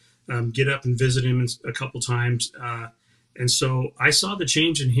to get up and visit him a couple times, and so I saw the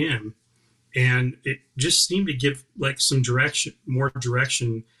change in him. And it just seemed to give like some more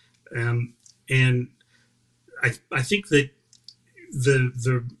direction. And I think that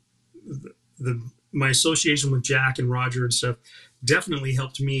my association with Jack and Roger and stuff definitely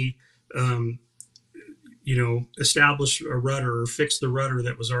helped me, establish a rudder or fix the rudder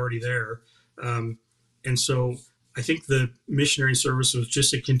that was already there. And so I think the missionary service was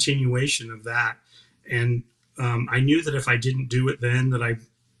just a continuation of that. And I knew that if I didn't do it then, that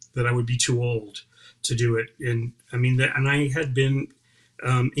I would be too old to do it. And I mean, and I had been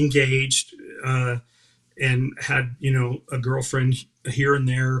engaged and had, a girlfriend here and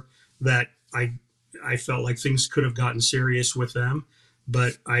there that I felt like things could have gotten serious with them,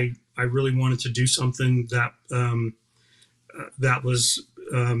 but I really wanted to do something that that was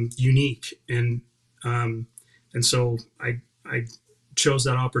unique. And so I chose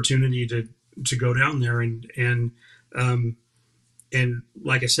that opportunity to go down there and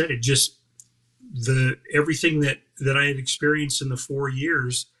like I said, it just everything that I had experienced in the 4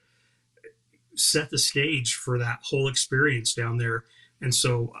 years set the stage for that whole experience down there. And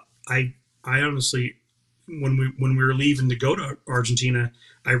so I honestly, when we were leaving to go to Argentina,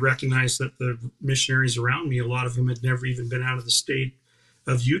 I recognized that the missionaries around me, a lot of them had never even been out of the state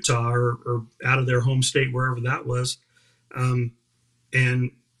of Utah or out of their home state, wherever that was.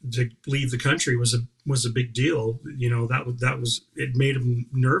 And to leave the country was a big deal. That was it made him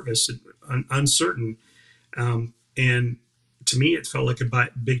nervous and uncertain. And to me, it felt like a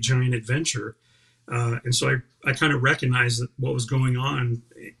big giant adventure. And so I kind of recognized what was going on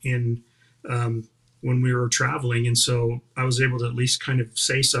in when we were traveling. And so I was able to at least kind of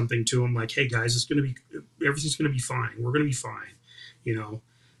say something to him like, hey guys, everything's going to be fine. We're going to be fine,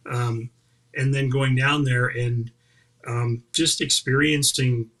 and then going down there and just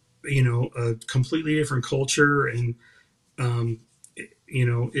experiencing, a completely different culture and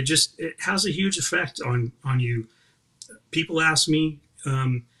it has a huge effect on you. People ask me,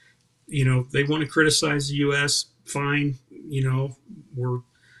 they want to criticize the U.S. Fine, we're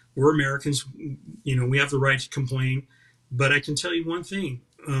Americans. We have the right to complain. But I can tell you one thing: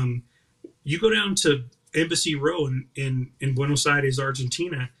 you go down to Embassy Row in Buenos Aires,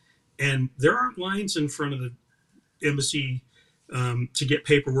 Argentina, and there aren't lines in front of the embassy to get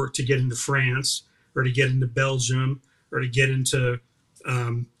paperwork to get into France or to get into Belgium or to get into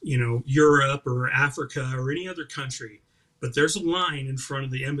Europe or Africa or any other country. But there's a line in front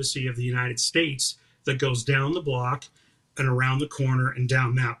of the embassy of the United States that goes down the block and around the corner and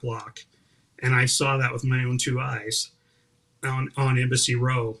down that block. And I saw that with my own two eyes on Embassy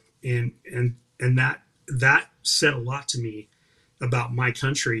Row, and that said a lot to me about my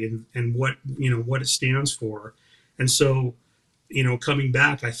country and what it stands for. And so, coming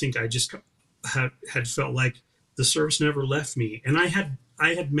back, I think I just had felt like the service never left me. And I had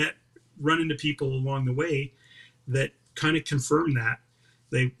run into people along the way that kind of confirmed that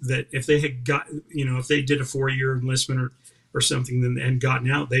if they had got, if they did a 4-year enlistment or something and gotten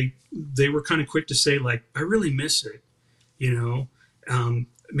out, they were kind of quick to say, like, I really miss it.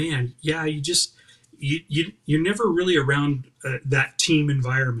 Man, yeah, you're never really around that team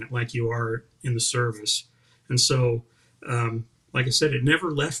environment like you are in the service. And so, like I said, it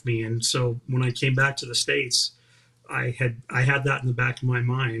never left me. And so when I came back to the States, I had that in the back of my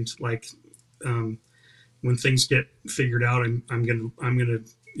mind. Like, when things get figured out, I'm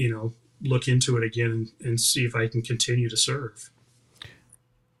gonna look into it again and see if I can continue to serve.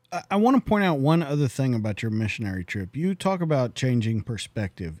 I want to point out one other thing about your missionary trip. You talk about changing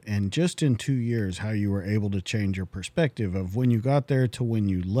perspective, and just in 2 years, how you were able to change your perspective of when you got there to when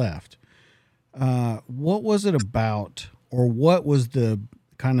you left. What was it about, or what was the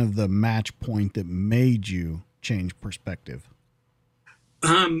kind of the match point that made you change perspective?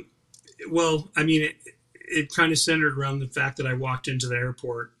 Well, I mean, it kind of centered around the fact that I walked into the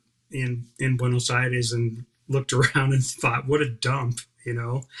airport in Buenos Aires and looked around and thought, what a dump,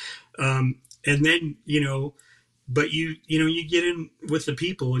 and then, but you get in with the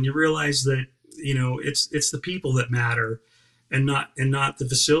people and you realize that, it's the people that matter and not the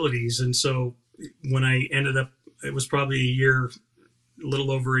facilities. And so when I ended up, it was probably a little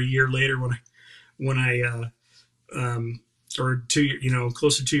over a year later when I or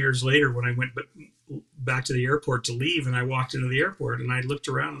close to 2 years later, when I went back to the airport to leave, and I walked into the airport and I looked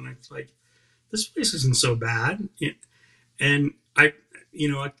around and I was like, this place isn't so bad. And I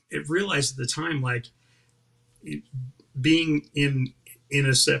realized at the time, like, being in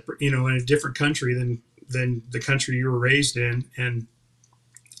a separate, in a different country than the country you were raised in, and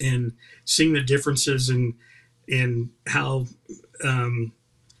seeing the differences in how,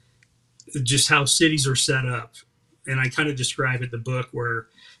 just how cities are set up. And I kind of describe it in the book where,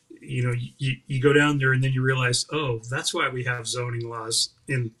 you go down there and then you realize, oh, that's why we have zoning laws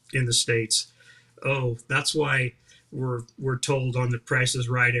in the States. Oh, that's why we're told on The Price is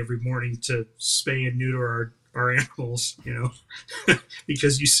Right every morning to spay and neuter our animals,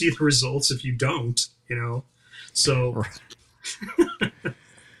 because you see the results if you don't, so.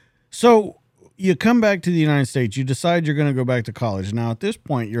 So you come back to the United States, you decide you're going to go back to college. Now, at this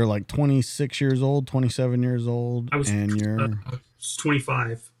point, you're like 26 years old, 27 years old, and you're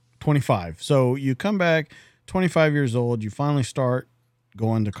 25. 25. So you come back 25 years old, you finally start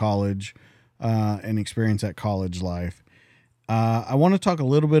going to college and experience that college life. I want to talk a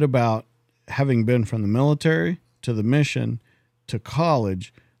little bit about having been from the military to the mission to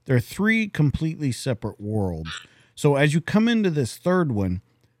college. There are 3 completely separate worlds. So as you come into this third one,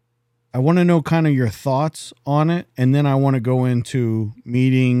 I want to know kind of your thoughts on it. And then I want to go into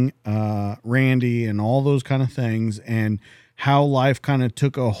meeting Randy and all those kind of things and how life kind of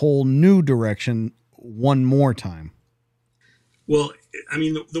took a whole new direction one more time. Well, I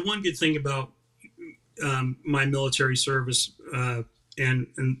mean, the one good thing about my military service and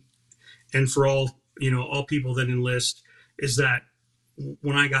for all people that enlist is that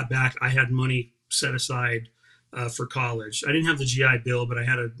when I got back, I had money set aside for college. I didn't have the GI Bill, but I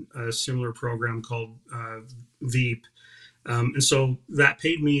had a similar program called VEAP, and so that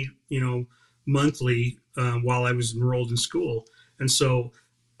paid me monthly while I was enrolled in school. And so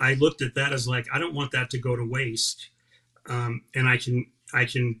I looked at that as like, I don't want that to go to waste, and I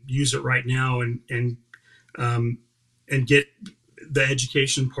can use it right now and get the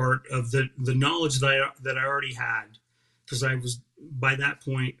education part of the knowledge that I already had, because I was by that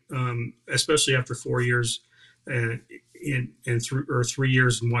point, especially after 4 years in 3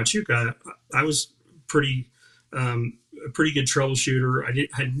 years in Huachuca, I was a pretty good troubleshooter.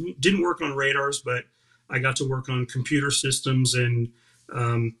 I didn't work on radars, but I got to work on computer systems and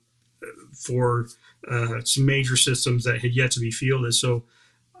for some major systems that had yet to be fielded. So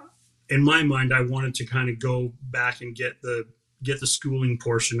in my mind, I wanted to kind of go back and get the schooling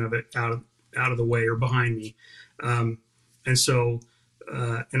portion of it out of the way or behind me. And so,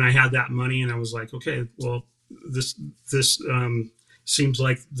 and I had that money, and I was like, okay, well, this seems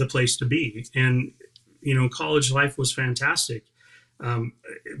like the place to be. And college life was fantastic.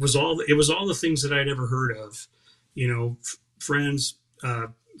 It was all the things that I'd ever heard of. Friends,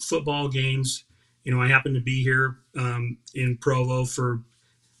 football games. I happened to be here in Provo for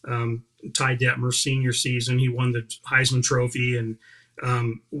Ty Detmer's senior season. He won the Heisman Trophy and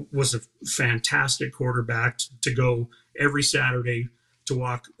was a fantastic quarterback to go every Saturday to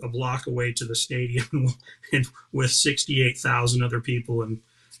walk a block away to the stadium and with 68,000 other people and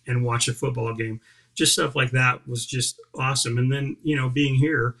watch a football game. Just stuff like that was just awesome. And then, being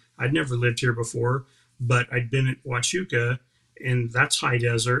here, I'd never lived here before, but I'd been at Huachuca, and that's high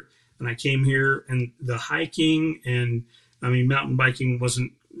desert. And I came here, and the hiking and, mountain biking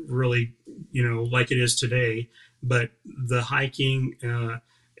wasn't really, like it is today, but the hiking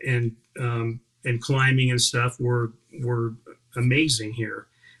and climbing and stuff were amazing here.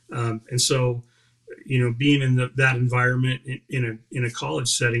 And so, being in that environment in a college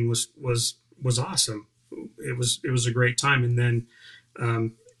setting was awesome. It was a great time. And then,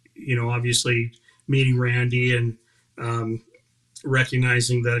 obviously meeting Randy and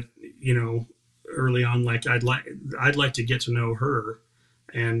recognizing that, early on, like I'd like to get to know her,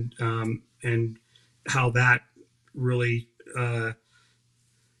 and how that really, had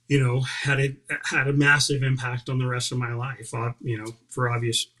a massive impact on the rest of my life, for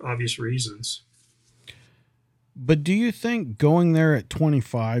obvious reasons. But do you think going there at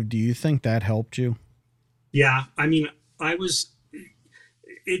 25, do you think that helped you? Yeah.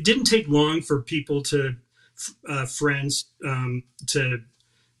 It didn't take long for people to, friends, to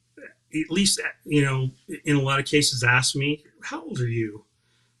at least, in a lot of cases ask me, how old are you?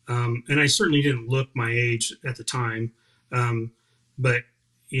 And I certainly didn't look my age at the time. But,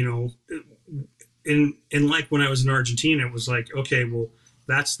 and like when I was in Argentina, it was like, okay, well,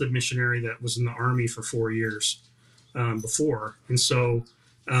 that's the missionary that was in the army for 4 years before. And so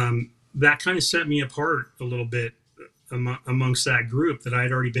that kind of set me apart a little bit amongst that group that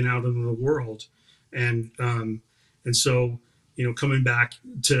I'd already been out in the world. And so, coming back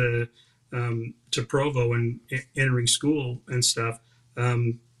to Provo and entering school and stuff,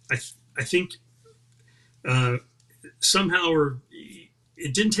 I think somehow, or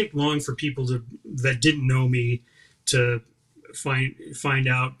it didn't take long for people that didn't know me to find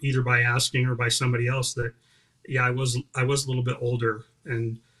out, either by asking or by somebody else, that I was a little bit older.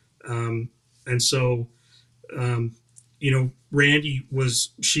 And so Randy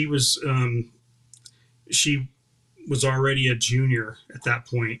she was already a junior at that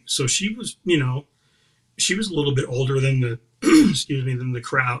point, so she was a little bit older than the than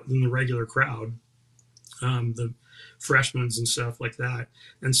the regular crowd, the freshmen and stuff like that.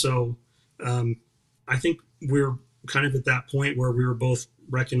 And so I think we're kind of at that point where we were both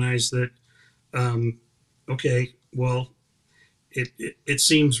recognized that okay, well, it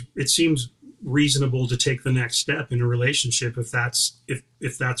seems reasonable to take the next step in a relationship if that's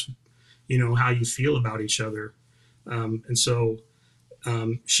how you feel about each other. And so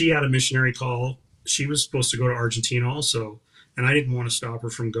she had a missionary call. She was supposed to go to Argentina also, and I didn't want to stop her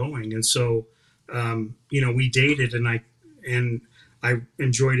from going. And so we dated, and I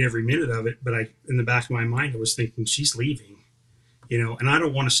enjoyed every minute of it, but in the back of my mind, I was thinking, she's leaving, and I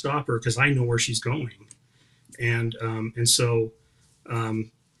don't want to stop her because I know where she's going. And so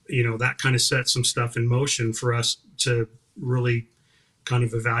that kind of set some stuff in motion for us to really kind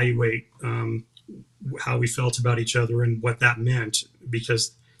of evaluate how we felt about each other and what that meant,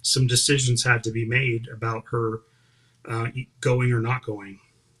 because some decisions had to be made about her going or not going.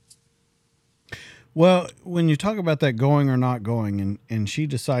 Well, when you talk about that going or not going, and she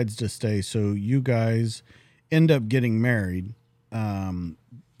decides to stay, so you guys end up getting married.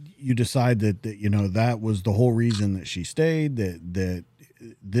 You decide that that was the whole reason that she stayed, that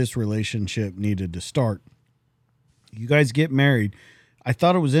this relationship needed to start. You guys get married. I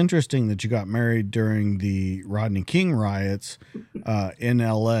thought it was interesting that you got married during the Rodney King riots in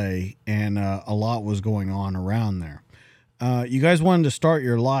LA, and a lot was going on around there. You guys wanted to start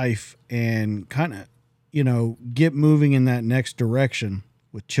your life and kind of, get moving in that next direction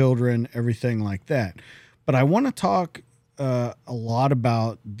with children, everything like that. But I want to talk a lot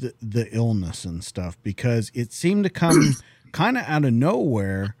about the illness and stuff, because it seemed to come kind of out of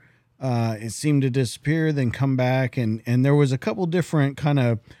nowhere. It seemed to disappear, then come back. And there was a couple different kind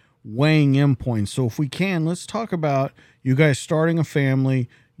of weighing in points. So if we can, let's talk about you guys starting a family,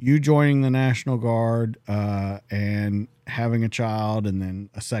 you joining the National Guard, and having a child, and then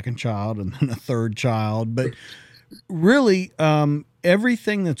a second child, and then a third child. But really,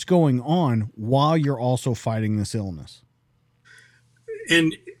 everything that's going on while you're also fighting this illness.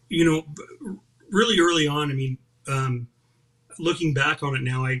 And, really early on, I mean, looking back on it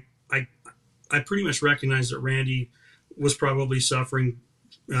now, I pretty much recognize that Randy was probably suffering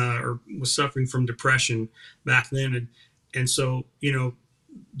or was suffering from depression back then. And so,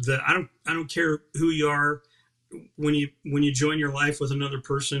 I don't care who you are when you join your life with another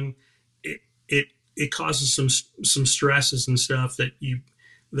person, it causes some stresses and stuff that you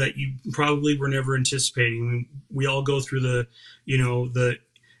probably were never anticipating. We all go through the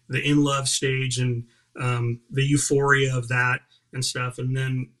in love stage and the euphoria of that and stuff,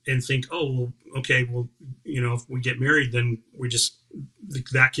 and think, oh, well, okay, well, if we get married, then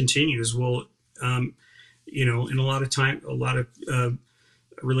that continues. Well, in a lot of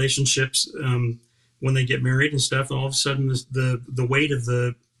relationships, when they get married and stuff, all of a sudden the weight of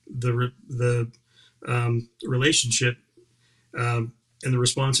the relationship and the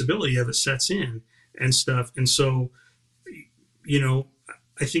responsibility of it sets in and stuff. And so,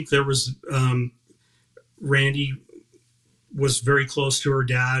 I think there was Randy was very close to her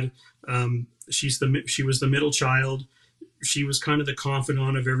dad. She was the middle child. She was kind of the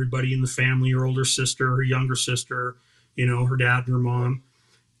confidant of everybody in the family, her older sister, her younger sister, her dad and her mom.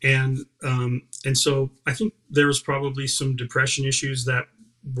 And so I think there was probably some depression issues that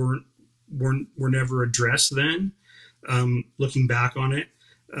were never addressed then, looking back on it.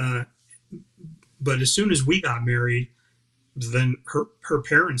 But as soon as we got married, then her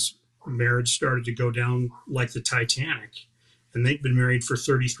parents' marriage started to go down like the Titanic, and they'd been married for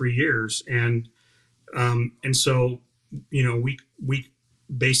 33 years. And so, we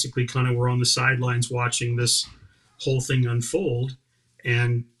basically kind of were on the sidelines watching this whole thing unfold.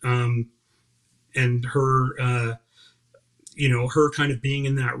 And her, her kind of being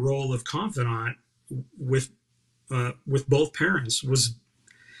in that role of confidant with both parents was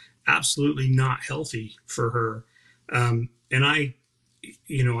absolutely not healthy for her. And I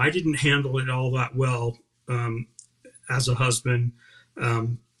didn't handle it all that well, as a husband,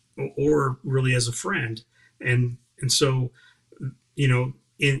 or really as a friend. And so, in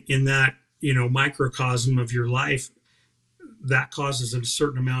that, microcosm of your life, that causes a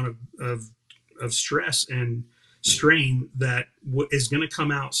certain amount of stress and strain that is going to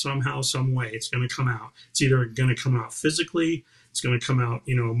come out somehow, some way. It's going to come out. It's either going to come out physically, it's going to come out,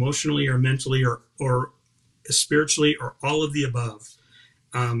 emotionally or mentally or spiritually, or all of the above.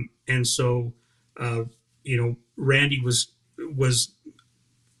 And so, Randy was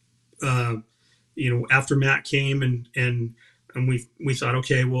after Matt came and we thought,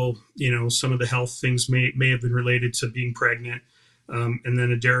 okay, well, some of the health things may have been related to being pregnant. And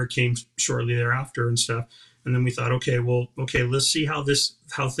then Adara came shortly thereafter and stuff. And then we thought, okay, let's see how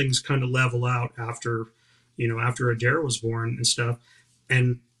things kind of level out after Adara was born and stuff.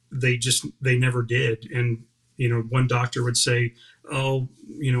 And they never did. And, one doctor would say, oh,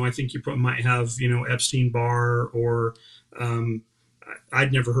 I think you might have, Epstein-Barr, or,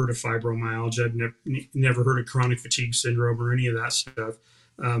 I'd never heard of fibromyalgia. I'd never heard of chronic fatigue syndrome or any of that stuff.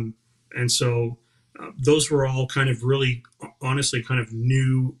 And so those were all kind of really, honestly, kind of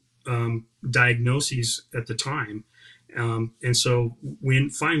new diagnoses at the time. And so we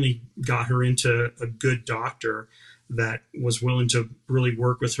finally got her into a good doctor that was willing to really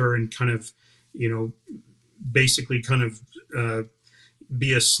work with her and kind of, basically kind of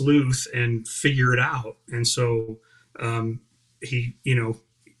be a sleuth and figure it out. And so he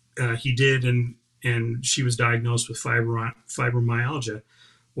did, and she was diagnosed with fibromyalgia.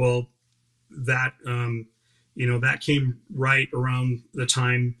 Well, that that came right around the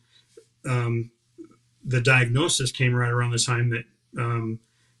time, the diagnosis came right around the time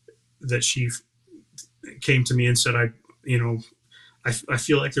that she came to me and said, I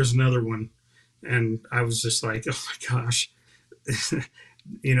feel like there's another one. And I was just like, oh my gosh,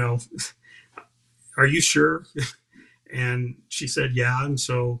 are you sure? And she said, yeah. And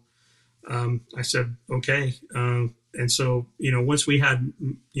so I said, okay. And so, once we had,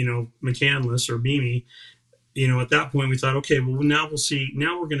 McCandless or Mimi, at that point we thought, okay, well, now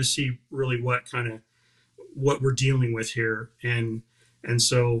we're going to see really what we're dealing with here. And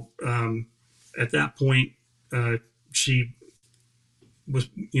so at that point, she was,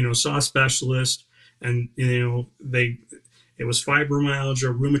 saw a specialist, and, it was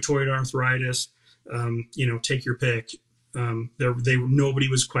fibromyalgia, rheumatoid arthritis, take your pick. Nobody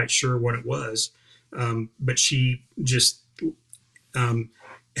was quite sure what it was. But she just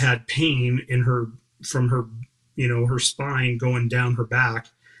had pain in her from her, her spine going down her back.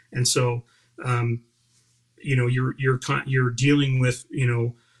 And so, you're dealing with,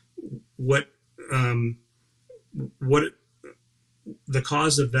 what, what the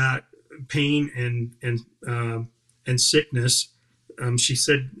cause of that pain and sickness. She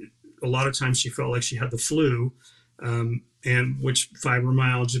said a lot of times she felt like she had the flu, and which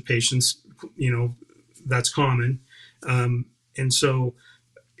fibromyalgia patients, that's common. And so,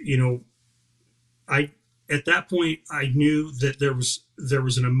 I at that point I knew that there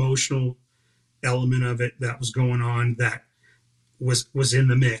was an emotional element of it that was going on that was in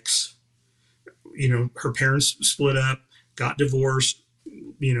the mix. Her parents split up, got divorced,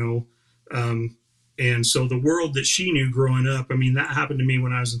 you know, and so the world that she knew growing up, I mean, that happened to me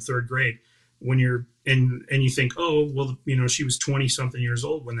when I was in third grade. When you're and you think, oh, well, she was 20 something years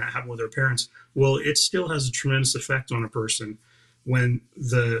old when that happened with her parents. Well, it still has a tremendous effect on a person when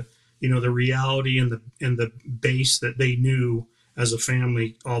the reality and the base that they knew as a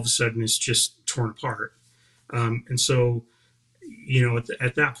family all of a sudden is just torn apart. And so,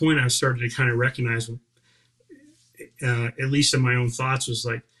 at that point, I started to kind of recognize, at least in my own thoughts, was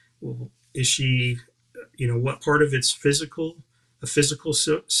like, well, is she, what part of it's a physical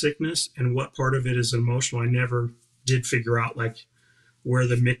sickness, and what part of it is emotional? I never did figure out like where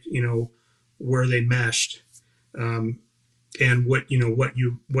where they meshed, and what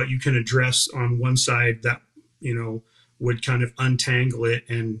you can address on one side that would kind of untangle it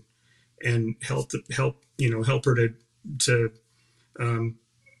and help her to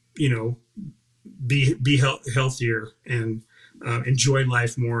be healthier and enjoy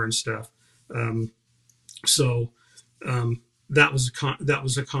life more and stuff. So that was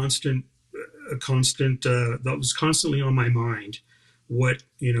a constant that was constantly on my mind. What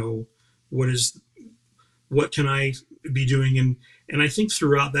what can I be doing? And I think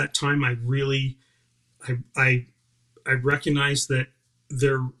throughout that time, I recognized that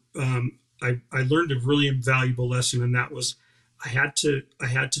there I learned a really valuable lesson, and that was I had to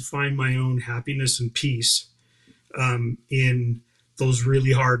find my own happiness and peace in those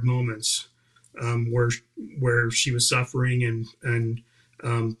really hard moments, where she was suffering and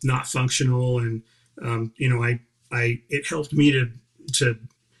not functional, and it helped me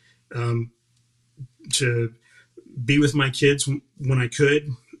to be with my kids when I could,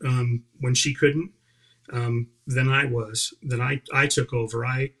 when she couldn't. Then I took over.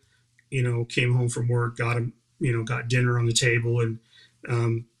 I came home from work, got dinner on the table, and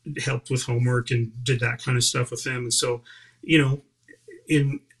helped with homework and did that kind of stuff with them. And so,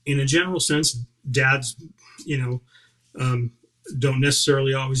 in a general sense, dads, don't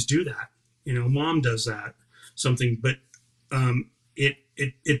necessarily always do that. Mom does that something, but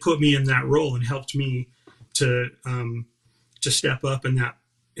it put me in that role and helped me to step up in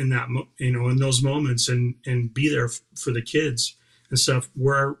those moments and be there for the kids and stuff,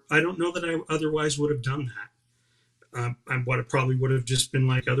 where I don't know that I otherwise would have done that. I probably would have just been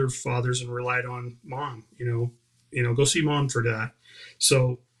like other fathers and relied on mom, go see mom for that.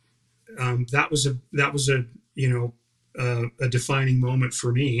 So that was a defining moment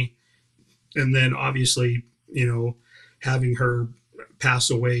for me. And then obviously, having her pass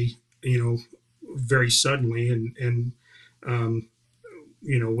away, very suddenly and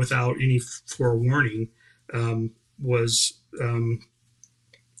without any forewarning, was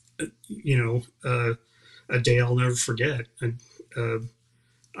a day I'll never forget. And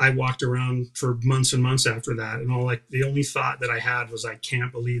I walked around for months and months after that, and the only thought that I had was, I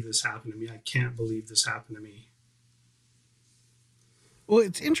can't believe this happened to me. I can't believe this happened to me. Well,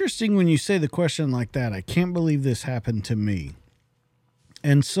 it's interesting when you say the question like that. I can't believe this happened to me.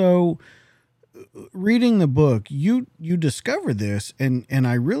 And so, reading the book, you discover this, and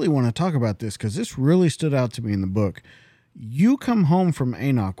I really want to talk about this because this really stood out to me in the book. You come home from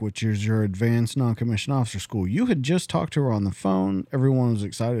ANOC, which is your advanced non-commissioned officer school. You had just talked to her on the phone. Everyone was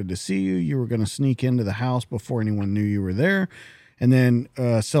excited to see you. You were going to sneak into the house before anyone knew you were there. And then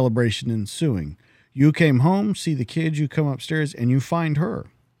celebration ensuing. You came home, see the kids, you come upstairs, and you find her.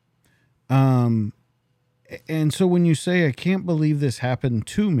 And so when you say, I can't believe this happened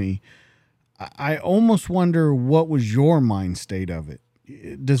to me, I almost wonder what was your mind state of it.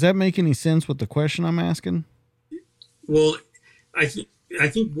 Does that make any sense with the question I'm asking? Well, I think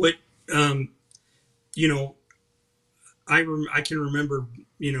what, I can remember,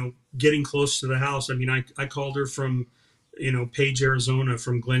 getting close to the house. I mean, I called her from, Page, Arizona,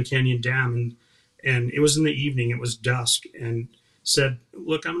 from Glen Canyon Dam, and it was in the evening, it was dusk, and said,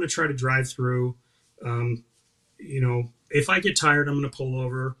 look, I'm going to try to drive through. If I get tired, I'm going to pull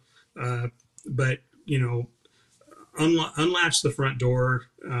over. But, unlatch the front door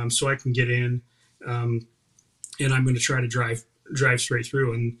so I can get in, and I'm going to try to drive straight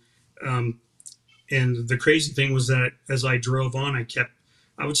through. And the crazy thing was that as I drove on,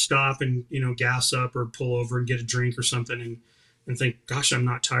 I would stop and gas up or pull over and get a drink or something, and think, gosh, I'm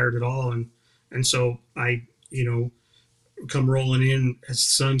not tired at all. And so I come rolling in as the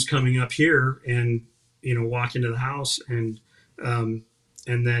sun's coming up here, and walk into the house, and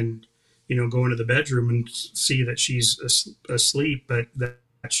then go into the bedroom and see that she's asleep, but that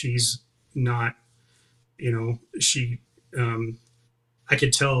she's not. She I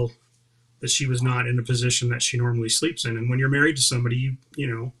could tell that she was not in a position that she normally sleeps in. And when you're married to somebody,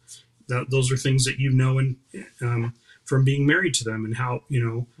 those are things that and from being married to them, and how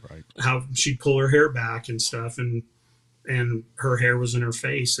Right. how she'd pull her hair back and stuff, and her hair was in her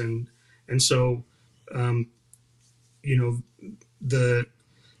face, and so the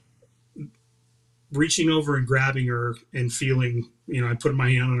reaching over and grabbing her and feeling, I put my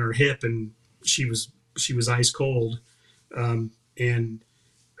hand on her hip, and she was ice cold, and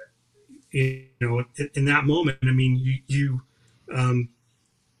in that moment, I mean, you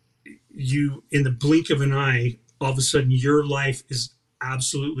in the blink of an eye, all of a sudden your life is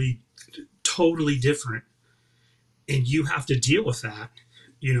absolutely totally different, and you have to deal with that.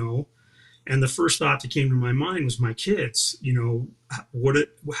 And the first thought that came to my mind was my kids.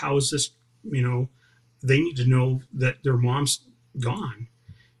 How is this? They need to know that their mom's gone.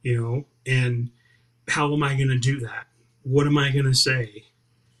 And how am I going to do that? What am I going to say?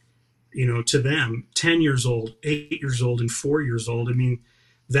 To them, 10 years old, 8 years old, and 4 years old. I mean,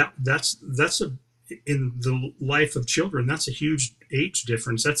 that's in the life of children, that's a huge age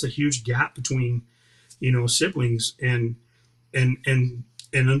difference. That's a huge gap between, siblings and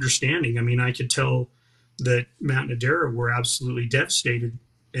understanding. I mean, I could tell that Matt and Adara were absolutely devastated,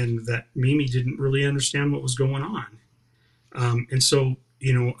 and that Mimi didn't really understand what was going on. And so,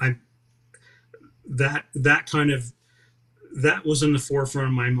 that was in the forefront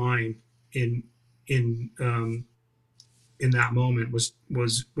of my mind in that moment,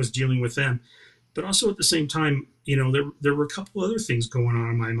 was dealing with them. But also at the same time, there were a couple other things going on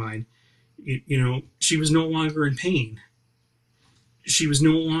in my mind. She was no longer in pain. She was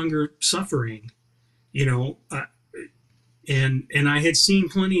no longer suffering, and I had seen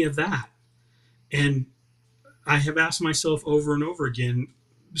plenty of that. And I have asked myself over and over again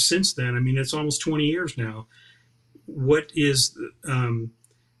since then, I mean, it's almost 20 years now. What is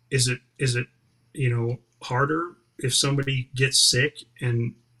it, harder if somebody gets sick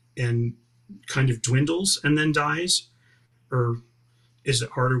and kind of dwindles and then dies? Or is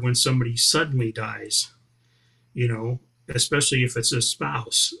it harder when somebody suddenly dies, especially if it's a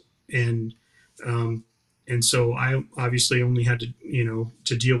spouse? And so I obviously only had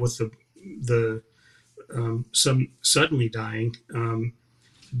to deal with the some suddenly dying.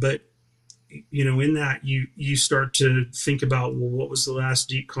 But in that you start to think about, well, what was the last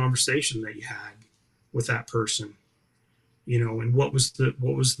deep conversation that you had with that person? And what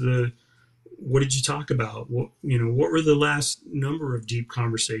did you talk about? What were the last number of deep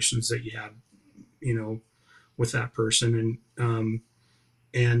conversations that you had, with that person?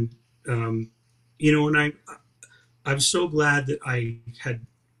 And I'm so glad that I had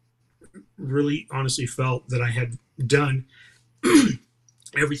really honestly felt that I had done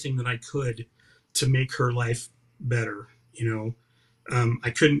everything that I could to make her life better. I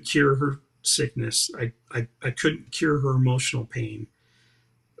couldn't cure her sickness. I couldn't cure her emotional pain.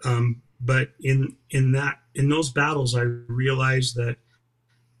 But in those battles, I realized that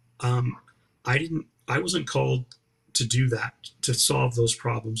I wasn't called to do that, to solve those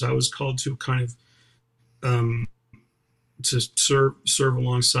problems. I was called to kind of to serve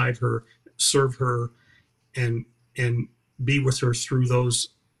alongside her, serve her, and be with her through those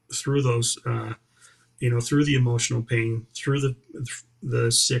through the emotional pain, through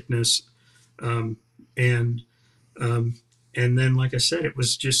the sickness, and then, like I said, it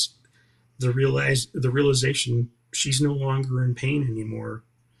was just the realization she's no longer in pain anymore.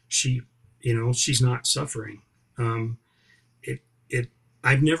 She's not suffering.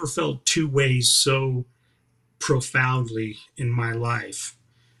 I've never felt two ways so profoundly in my life,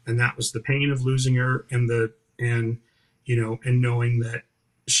 and that was the pain of losing her, and knowing that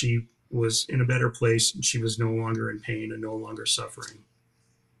she was in a better place, and she was no longer in pain and no longer suffering.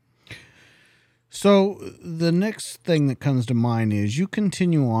 So the next thing that comes to mind is you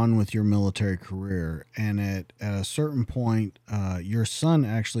continue on with your military career, and at a certain point, your son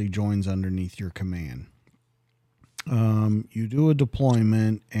actually joins underneath your command. You do a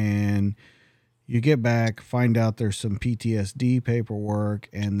deployment, and You get back, find out there's some PTSD paperwork,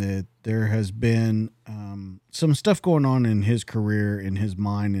 and that there has been some stuff going on in his career, in his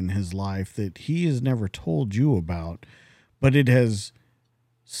mind, in his life that he has never told you about, but it has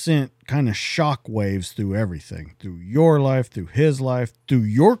sent kind of shock waves through everything, through your life, through his life, through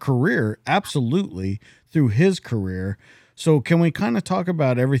your career, absolutely, through his career. So can we kind of talk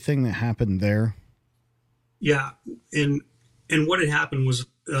about everything that happened there? Yeah, and what had happened was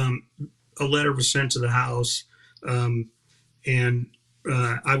a letter was sent to the house, and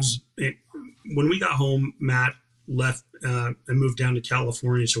I was when we got home. Matt left and moved down to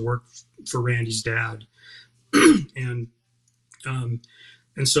California to work for Randy's dad, and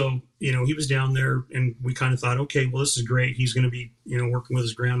and so he was down there, and we kind of thought, okay, well, this is great. He's going to be working with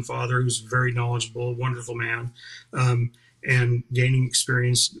his grandfather, who's very knowledgeable, wonderful man. And gaining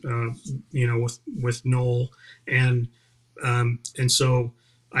experience, with Noel, and so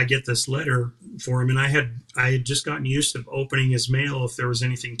I get this letter for him, and I had just gotten used to opening his mail. If there was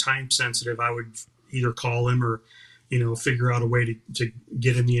anything time sensitive, I would either call him or, figure out a way to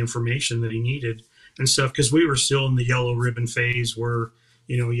get him the information that he needed and stuff, because we were still in the yellow ribbon phase where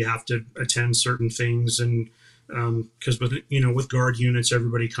you have to attend certain things, and because with guard units,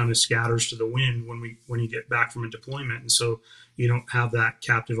 everybody kind of scatters to the wind when you get back from a deployment, and so you don't have that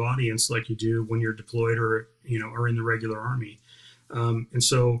captive audience like you do when you're deployed or or in the regular army. And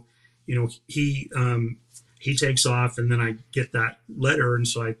so he takes off, and then I get that letter, and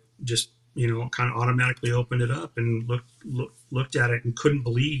so I just kind of automatically opened it up and looked at it and couldn't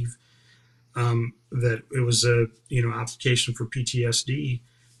believe that it was a application for PTSD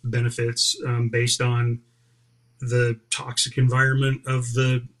benefits based on the toxic environment of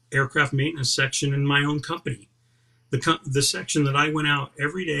the aircraft maintenance section in my own company. The section that I went out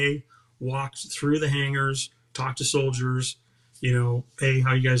every day, walked through the hangars, talked to soldiers, hey,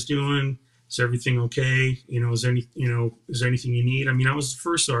 how you guys doing? Is everything okay? Is there anything you need? I mean, I was the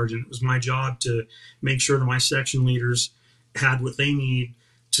first sergeant. It was my job to make sure that my section leaders had what they need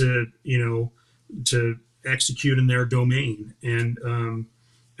to execute in their domain. And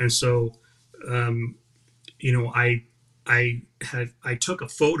so I took a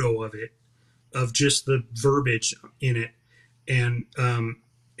photo of it, of just the verbiage in it, and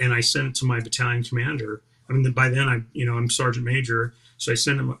I sent it to my battalion commander. I mean, by then I'm sergeant major, so I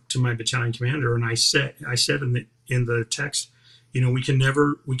sent him to my battalion commander, and I said in the text, we can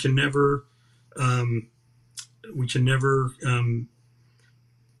never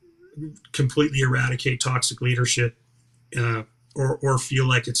completely eradicate toxic leadership, or feel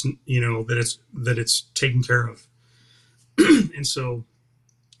like it's that it's taken care of. And so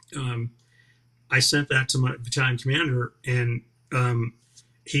I sent that to my battalion commander, and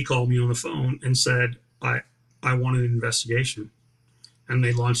he called me on the phone and said, I want an investigation. And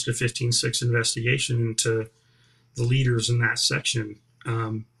they launched a 15-6 investigation into the leaders in that section.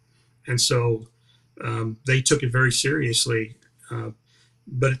 And so they took it very seriously.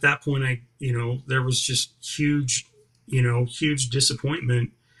 But at that point, there was just huge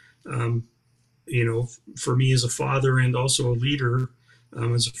disappointment, for me as a father and also a leader,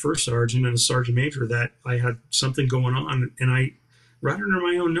 as a first sergeant and a sergeant major, that I had something going on, and I, right under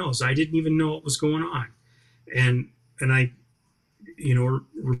my own nose, I didn't even know what was going on. And I,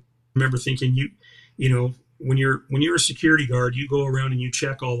 remember thinking, when you're a security guard, you go around and you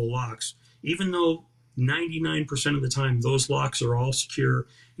check all the locks, even though 99% of the time those locks are all secure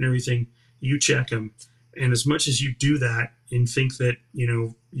and everything, you check them. And as much as you do that and think that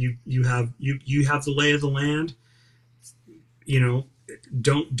you have the lay of the land,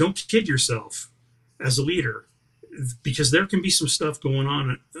 don't kid yourself as a leader, because there can be some stuff going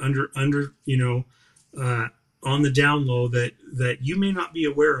on under on the down low that you may not be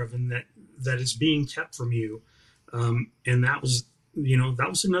aware of, and that is being kept from you. And that was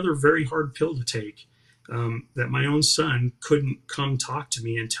another very hard pill to take. That my own son couldn't come talk to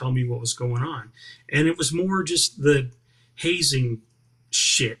me and tell me what was going on. And it was more just the hazing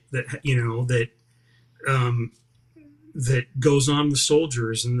shit that goes on with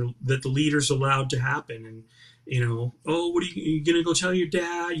soldiers, and that the leaders allowed to happen. And, oh, what are you going to go tell your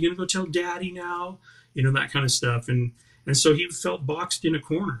dad? You going to go tell daddy now? That kind of stuff. And so he felt boxed in a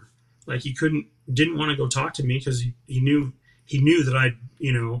corner. Like he didn't want to go talk to me, because he knew that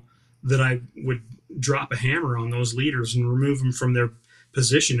that I would drop a hammer on those leaders and remove them from their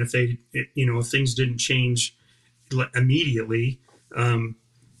position if if things didn't change immediately.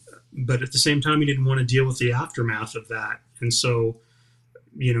 But at the same time, he didn't want to deal with the aftermath of that. And so,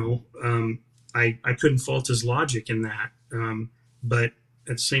 I couldn't fault his logic in that. But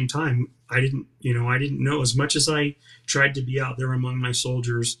at the same time, I didn't know, as much as I tried to be out there among my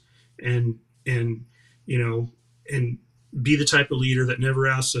soldiers and and, you know, and be the type of leader that never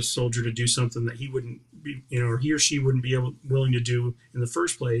asks a soldier to do something that he wouldn't be, you know, or he or she wouldn't be willing to do in the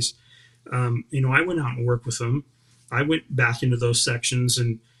first place. You know, I went out and worked with them. I went back into those sections,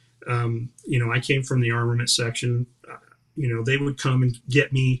 and you know, I came from the armament section. You know, they would come and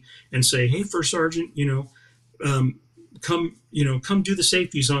get me and say, "Hey, First Sergeant, you know, come do the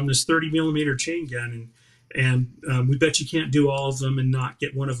safeties on this 30 millimeter chain gun, and we bet you can't do all of them and not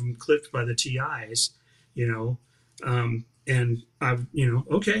get one of them clipped by the TIs, you know." And I, you know,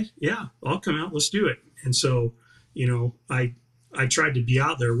 okay, yeah, I'll come out, let's do it. And so, you know, I tried to be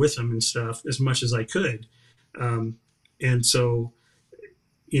out there with them and stuff as much as I could. And so,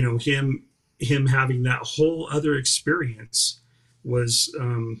 you know, him having that whole other experience was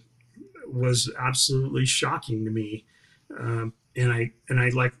absolutely shocking to me. I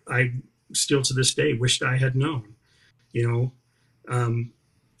still to this day wished I had known, you know.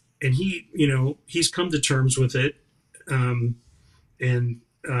 And he, you know, he's come to terms with it. And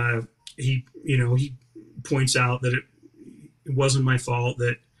he, you know, he points out that it wasn't my fault,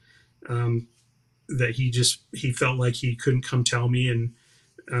 that that he felt like he couldn't come tell me, and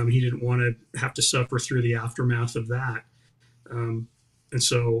he didn't want to have to suffer through the aftermath of that. And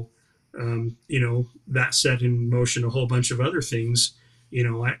so, you know, that set in motion a whole bunch of other things. You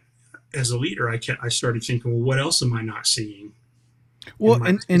know, as a leader, I started thinking, well, what else am I not seeing? Well,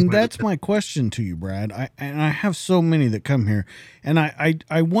 and that's my question to you, Brad. I have so many that come here, and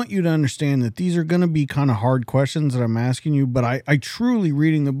I want you to understand that these are going to be kind of hard questions that I'm asking you, but I truly,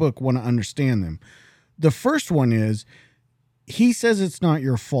 reading the book, want to understand them. The first one is, he says it's not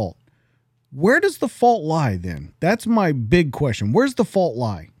your fault. Where does the fault lie then? That's my big question. Where's the fault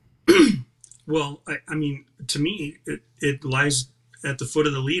lie? Well, I mean, to me, it lies at the foot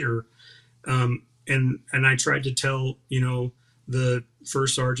of the leader. And I tried to tell, you know, the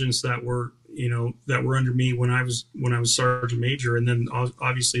first sergeants that were, you know, that were under me when I was sergeant major, and then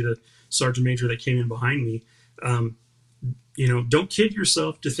obviously the sergeant major that came in behind me, you know, don't kid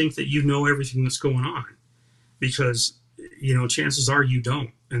yourself to think that you know everything that's going on, because, you know, chances are you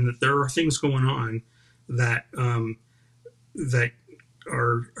don't, and that there are things going on that that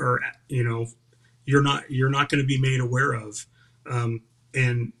are you know, you're not going to be made aware of,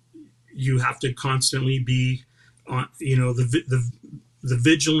 and you have to constantly be on, you know, the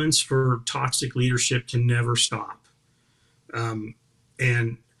vigilance for toxic leadership can never stop.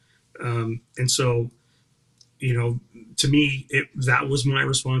 And so, you know, to me, that was my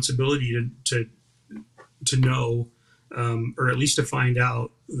responsibility to know, or at least to find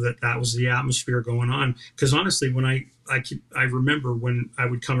out that was the atmosphere going on. Because honestly, when I remember when I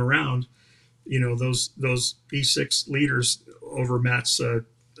would come around, you know, those E6 leaders over Matt's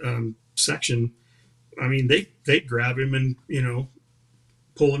section, I mean, they grab him and, you know,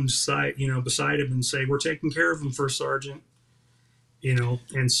 pull him beside him and say, "We're taking care of him, First Sergeant," you know.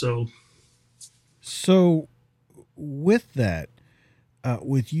 And so with that,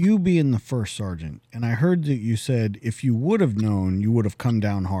 with you being the first sergeant, and I heard that you said if you would have known, you would have come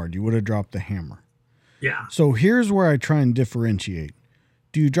down hard. You would have dropped the hammer. Yeah. So here's where I try and differentiate.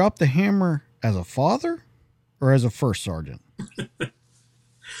 Do you drop the hammer as a father or as a first sergeant?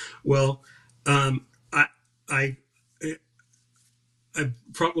 Well, I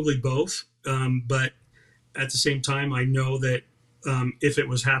probably both. But at the same time, I know that if it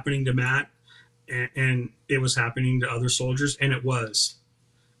was happening to Matt, and it was happening to other soldiers, and it was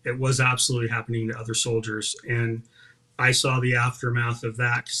absolutely happening to other soldiers, and I saw the aftermath of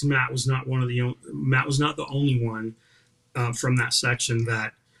that, because Matt was not the only one from that section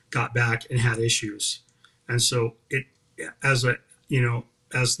that got back and had issues. And so as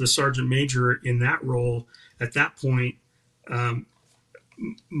the sergeant major in that role at that point, along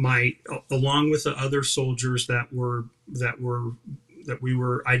with the other soldiers that we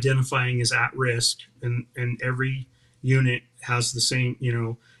were identifying as at risk, and every unit has the same, you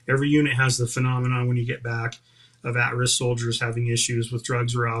know, every unit has the phenomenon when you get back of at-risk soldiers having issues with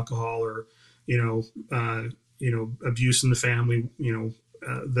drugs or alcohol, or, abuse in the family,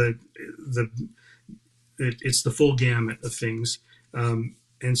 it's the full gamut of things.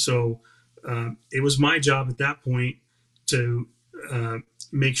 And so it was my job at that point to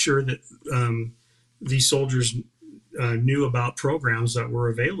make sure that these soldiers knew about programs that were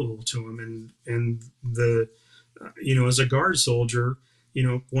available to them. And as a guard soldier,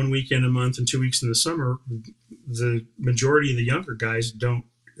 1 weekend a month and 2 weeks in the summer, the majority of the younger guys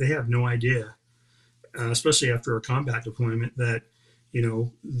they have no idea, especially after a combat deployment, that,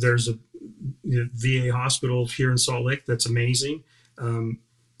 there's a VA hospital here in Salt Lake that's amazing.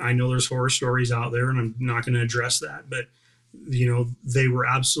 I know there's horror stories out there, and I'm not going to address that, but they were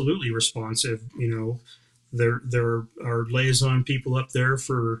absolutely responsive. There are liaison people up there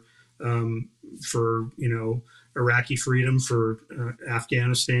for Iraqi freedom, for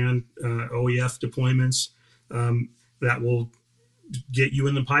Afghanistan, OEF deployments, that will get you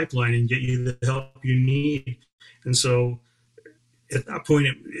in the pipeline and get you the help you need. And so at that point,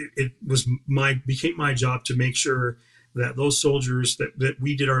 it became my job to make sure that those soldiers, that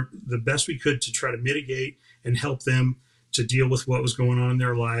we did the best we could to try to mitigate and help them to deal with what was going on in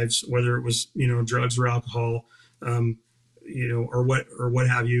their lives, whether it was drugs or alcohol, or what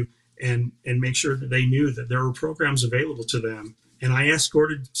have you, and make sure that they knew that there were programs available to them. And I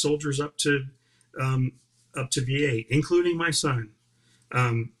escorted soldiers up to VA, including my son.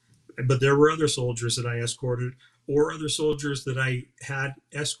 But there were other soldiers that I escorted, or other soldiers that I had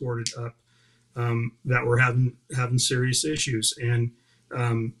escorted up, that were having serious issues. And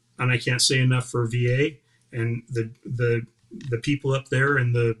I can't say enough for VA and the people up there,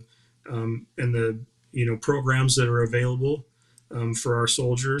 and the programs that are available for our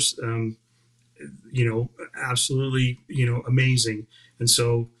soldiers. Absolutely amazing. And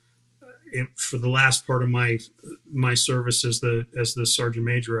so for the last part of my service as the sergeant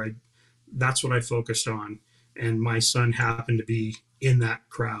major, that's what I focused on, and my son happened to be in that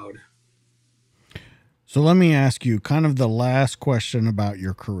crowd. So let me ask you kind of the last question about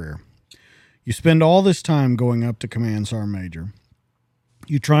your career. You spend all this time going up to command sergeant major.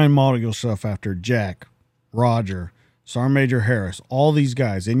 You try and model yourself after Jack, Roger, Sergeant Major Harris, all these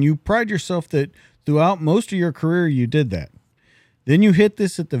guys, and you pride yourself that throughout most of your career you did that. Then you hit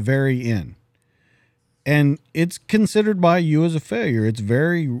this at the very end, and it's considered by you as a failure. It's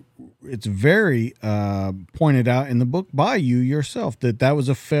very pointed out in the book by you yourself that was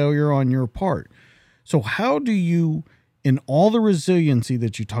a failure on your part. So how do you, in all the resiliency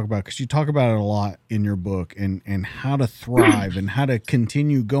that you talk about, because you talk about it a lot in your book, and how to thrive and how to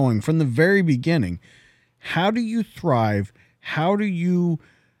continue going from the very beginning, how do you thrive? How do you,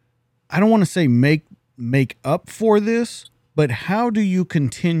 I don't want to say make up for this, but how do you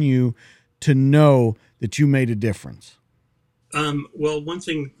continue to know that you made a difference? Well, one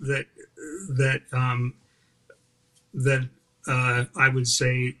thing that I would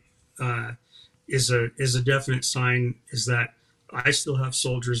say is a definite sign is that I still have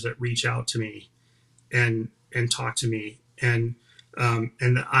soldiers that reach out to me and talk to me, and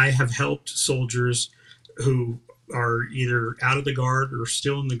I have helped soldiers who are either out of the Guard or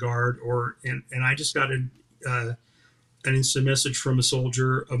still in the Guard, and I just got an instant message from a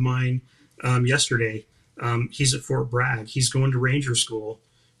soldier of mine yesterday. He's at Fort Bragg. He's going to Ranger School.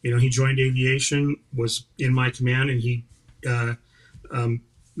 He joined aviation, was in my command, and he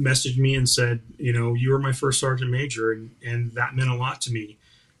messaged me and said, you were my first sergeant major, and that meant a lot to me.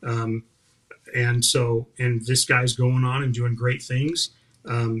 And this guy's going on and doing great things.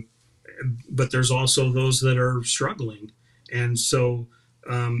 But there's also those that are struggling. And so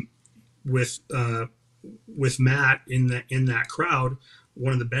with Matt in that crowd,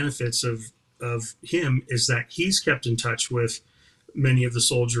 one of the benefits of him is that he's kept in touch with many of the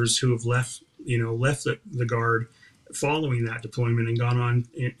soldiers who have left the Guard following that deployment and gone on,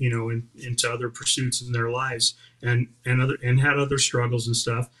 into other pursuits in their lives, and had other struggles and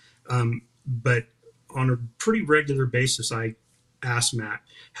stuff. But on a pretty regular basis, I ask Matt,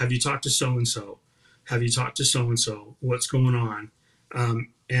 have you talked to so-and-so? Have you talked to so-and-so? What's going on?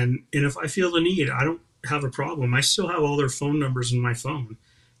 And if I feel the need, I don't have a problem. I still have all their phone numbers in my phone.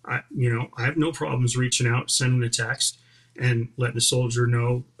 I have no problems reaching out, sending a text, and letting a soldier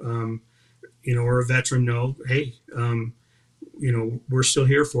know, or a veteran know, hey, we're still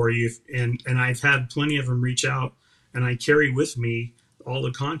here for you. And I've had plenty of them reach out, and I carry with me all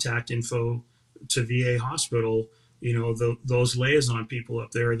the contact info to VA hospital, those liaison people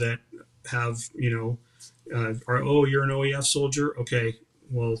up there that have, you're an OEF soldier. Okay,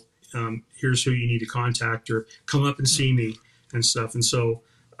 well, here's who you need to contact, or come up and see me and stuff. And so,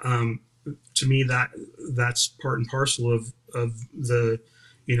 to me, that's part and parcel of the,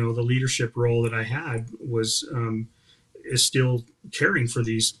 the leadership role that I had is still caring for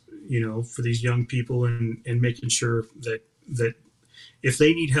these, for these young people, and making sure that if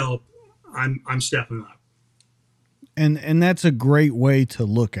they need help, I'm stepping up. And that's a great way to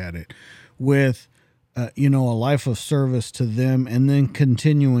look at it, with a life of service to them, and then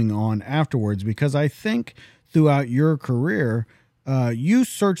continuing on afterwards, because I think throughout your career, you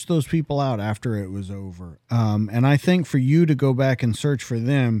searched those people out after it was over. And I think for you to go back and search for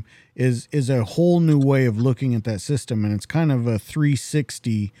them is a whole new way of looking at that system. And it's kind of a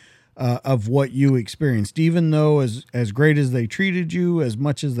 360 of what you experienced. Even though as great as they treated you, as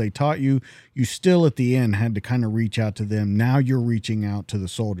much as they taught you, you still at the end had to kind of reach out to them. Now you're reaching out to the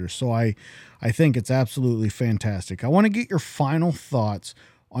soldiers. So I think it's absolutely fantastic. I want to get your final thoughts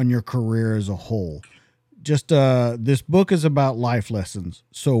on your career as a whole. Just this book is about life lessons.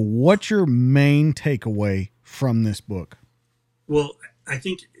 So what's your main takeaway from this book? Well, I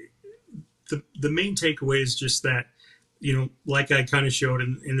think the main takeaway is just that, like I kind of showed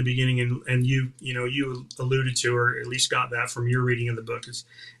in the beginning, and you alluded to, or at least got that from your reading of the book, is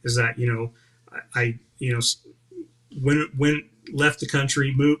that, I when left the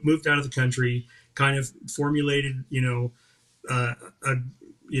country, moved out of the country, kind of formulated,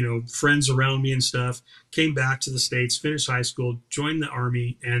 friends around me and stuff, came back to the States, finished high school, joined the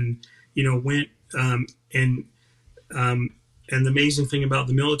Army, and, went, and the amazing thing about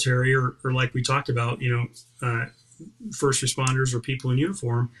the military, or like we talked about, first responders or people in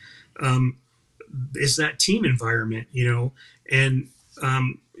uniform, is that team environment, and,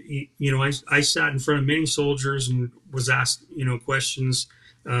 I sat in front of many soldiers and was asked, questions,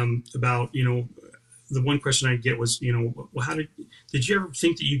 about, the one question I'd get was, well, did you ever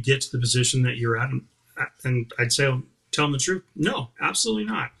think that you'd get to the position that you're at? And I'd say, tell them the truth. No, absolutely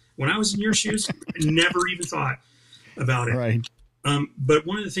not. When I was in your shoes, I never even thought about it. Right. But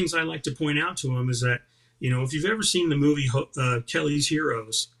one of the things I like to point out to them is that, if you've ever seen the movie Kelly's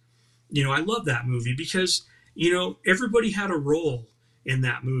Heroes, I love that movie because, everybody had a role in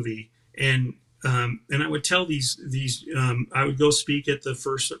that movie. And I would tell these I would go speak at the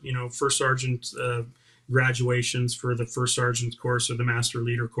first sergeant graduations for the first sergeant course or the master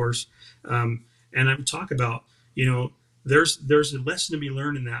leader course. And I would talk about, there's a lesson to be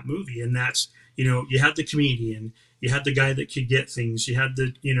learned in that movie. And that's, you had the comedian, you had the guy that could get things, you had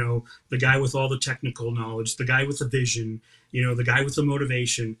the guy with all the technical knowledge, the guy with the vision, the guy with the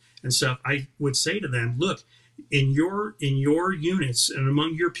motivation and stuff. I would say to them, look, in your units and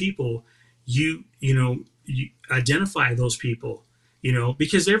among your people, you identify those people,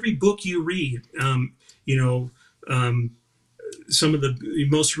 because every book you read, some of the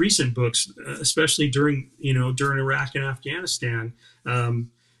most recent books, especially during Iraq and Afghanistan, one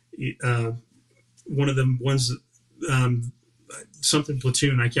of them ones, something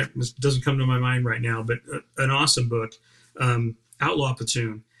Platoon, it doesn't come to my mind right now, but an awesome book, Outlaw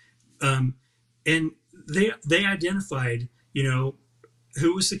Platoon. And they identified, who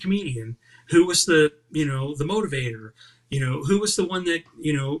was the comedian, who was the motivator, who was the one that,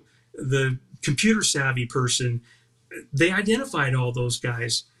 the computer savvy person. They identified all those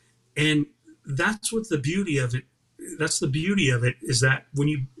guys. And that's what the beauty of it, is that when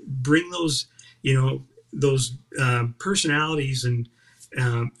you bring those, those personalities and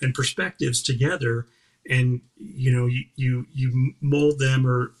perspectives together, and you mold them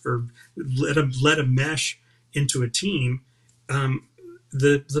or let them mesh into a team,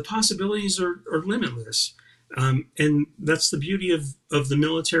 the possibilities are limitless, and that's the beauty of the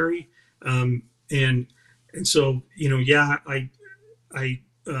military, and so I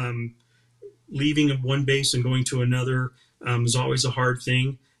leaving one base and going to another is always a hard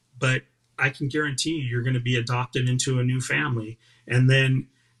thing, but I can guarantee you're going to be adopted into a new family. And then,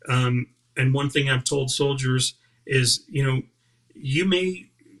 and one thing I've told soldiers is, you may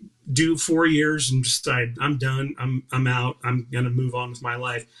do 4 years and decide I'm done, I'm out, I'm going to move on with my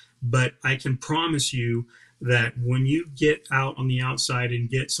life. But I can promise you that when you get out on the outside and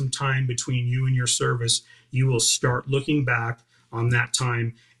get some time between you and your service, you will start looking back on that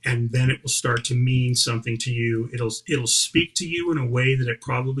time, and then it will start to mean something to you. It'll speak to you in a way that it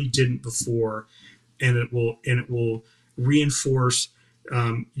probably didn't before, and it will reinforce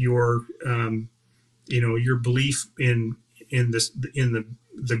your belief in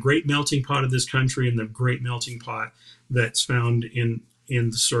the great melting pot of this country and the great melting pot that's found in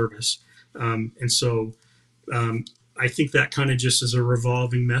the service. And so I think that kind of just is a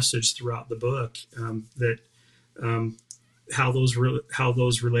revolving message throughout the book, that how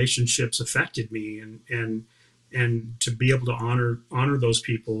those relationships affected me, and to be able to honor those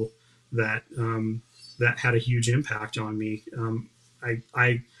people that had a huge impact on me.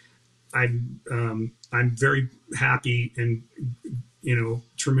 I'm very happy, and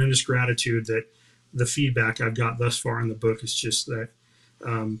tremendous gratitude that the feedback I've got thus far in the book is just that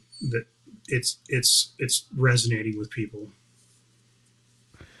that it's resonating with people.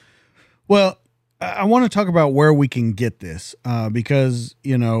 Well, I want to talk about where we can get this, because,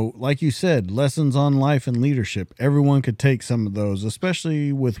 like you said, lessons on life and leadership, everyone could take some of those,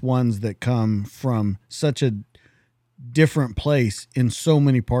 especially with ones that come from such a different place in so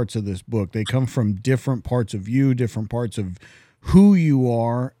many parts of this book. They come from different parts of you, different parts of who you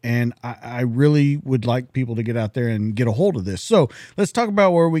are, and I really would like people to get out there and get a hold of this. So let's talk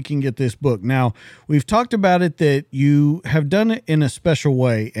about where we can get this book. Now, we've talked about it that you have done it in a special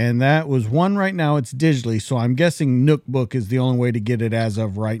way, and that was one right now it's digitally, so I'm guessing Nook Book is the only way to get it as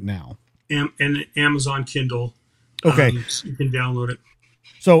of right now. And Amazon Kindle. Okay. You can download it.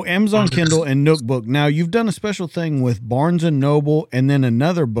 So Amazon Kindle and Nook Book. Now, you've done a special thing with Barnes & Noble and then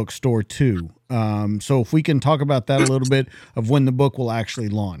another bookstore too. So if we can talk about that a little bit of when the book will actually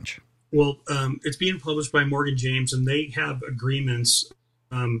launch. Well, it's being published by Morgan James, and they have agreements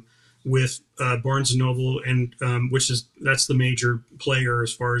with Barnes & Noble, and that's the major player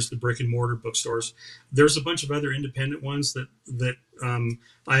as far as the brick and mortar bookstores. There's a bunch of other independent ones that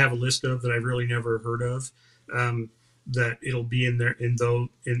I have a list of that I've really never heard of. That it'll be in there in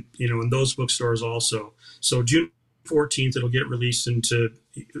those bookstores also. So June 14th, it'll get released into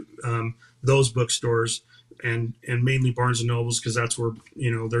those bookstores and mainly Barnes and Nobles, because that's where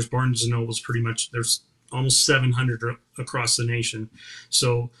there's Barnes and Nobles pretty much. There's almost 700 across the nation,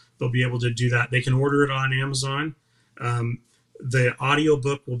 so they'll be able to do that. They can order it on Amazon. The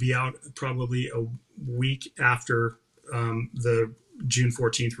audiobook will be out probably a week after the June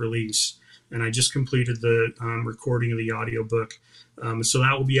 14th release. And I just completed the recording of the audiobook. So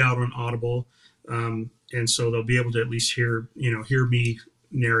that will be out on Audible. And so they'll be able to at least hear me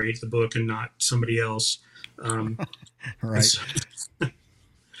narrate the book and not somebody else. Right.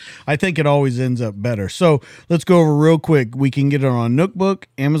 I think it always ends up better. So let's go over real quick. We can get it on Nook Book,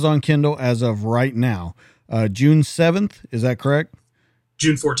 Amazon Kindle as of right now. June 7th, is that correct?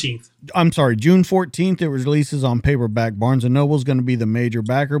 June 14th. I'm sorry, June 14th, it releases on paperback. Barnes & Noble is going to be the major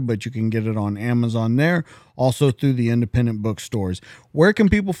backer, but you can get it on Amazon there, also through the independent bookstores. Where can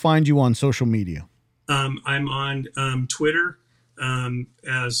people find you on social media? I'm on Twitter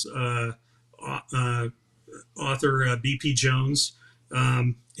as author BP Jones,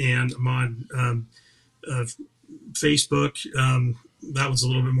 and I'm on Facebook. That was a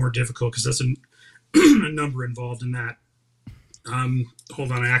little bit more difficult because that's a number involved in that.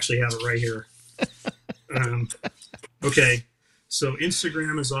 Hold on, I actually have it right here. Okay, so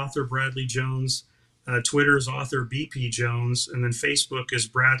Instagram is author Bradley Jones, Twitter is author BP Jones, and then Facebook is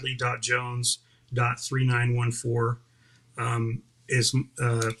bradley.jones.3914 is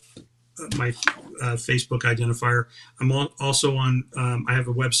my Facebook identifier. I'm also on, I have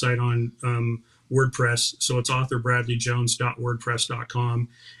a website on WordPress, so it's authorbradleyjones.wordpress.com,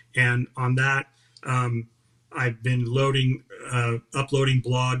 and on that, I've been uploading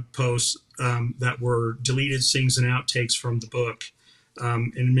blog posts that were deleted scenes and outtakes from the book.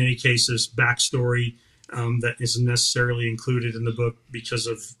 In many cases, backstory that isn't necessarily included in the book because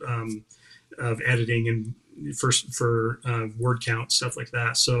of editing and for word count, stuff like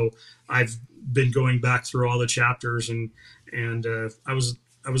that. So I've been going back through all the chapters, and I was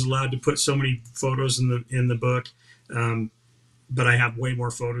allowed to put so many photos in the book, but I have way more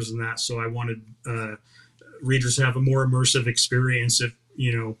photos than that. So I wanted readers to have a more immersive experience if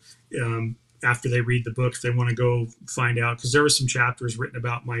after they read the book, if they want to go find out, because there were some chapters written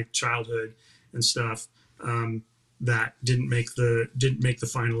about my childhood and stuff that didn't make the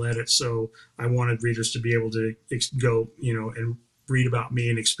final edit. So I wanted readers to be able to go and read about me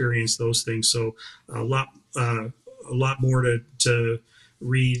and experience those things. So a lot more to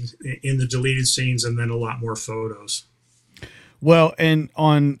read in the deleted scenes, and then a lot more photos. Well, and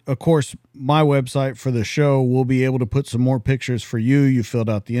on, of course, my website for the show, we'll be able to put some more pictures for you. You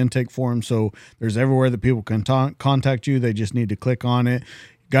filled out the intake form, so there's everywhere that people can contact you. They just need to click on it.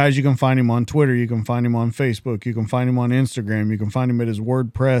 Guys, you can find him on Twitter. You can find him on Facebook. You can find him on Instagram. You can find him at his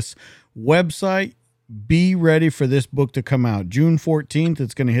WordPress website. Be ready for this book to come out. June 14th,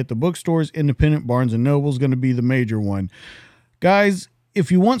 it's going to hit the bookstores. Independent Barnes & Noble is going to be the major one. Guys, if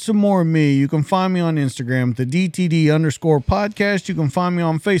you want some more of me, you can find me on Instagram at the DTD_podcast. You can find me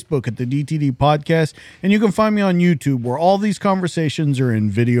on Facebook at the DTD podcast. And you can find me on YouTube, where all these conversations are in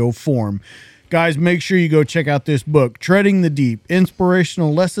video form. Guys, make sure you go check out this book, Treading the Deep,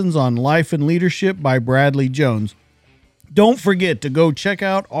 Inspirational Lessons on Life and Leadership by Bradley Jones. Don't forget to go check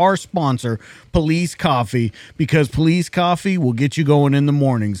out our sponsor, Police Coffee, because Police Coffee will get you going in the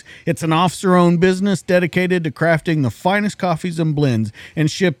mornings. It's an officer-owned business dedicated to crafting the finest coffees and blends and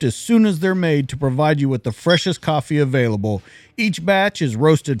shipped as soon as they're made to provide you with the freshest coffee available. Each batch is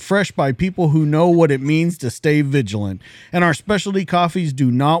roasted fresh by people who know what it means to stay vigilant. And our specialty coffees do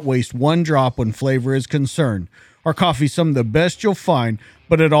not waste one drop when flavor is concerned. Our coffee is some of the best you'll find,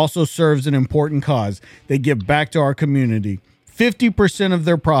 but it also serves an important cause. They give back to our community. 50% of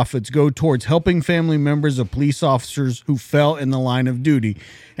their profits go towards helping family members of police officers who fell in the line of duty.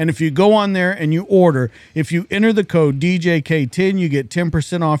 And if you go on there and you order, if you enter the code DJK10, you get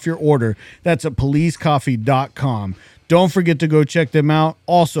 10% off your order. That's at policecoffee.com. Don't forget to go check them out.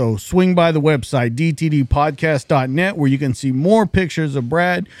 Also, swing by the website, dtdpodcast.net, where you can see more pictures of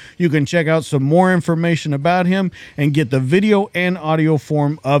Brad. You can check out some more information about him and get the video and audio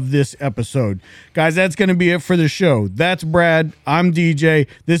form of this episode. Guys, that's going to be it for the show. That's Brad. I'm DJ.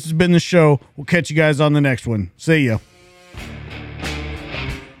 This has been the show. We'll catch you guys on the next one. See ya.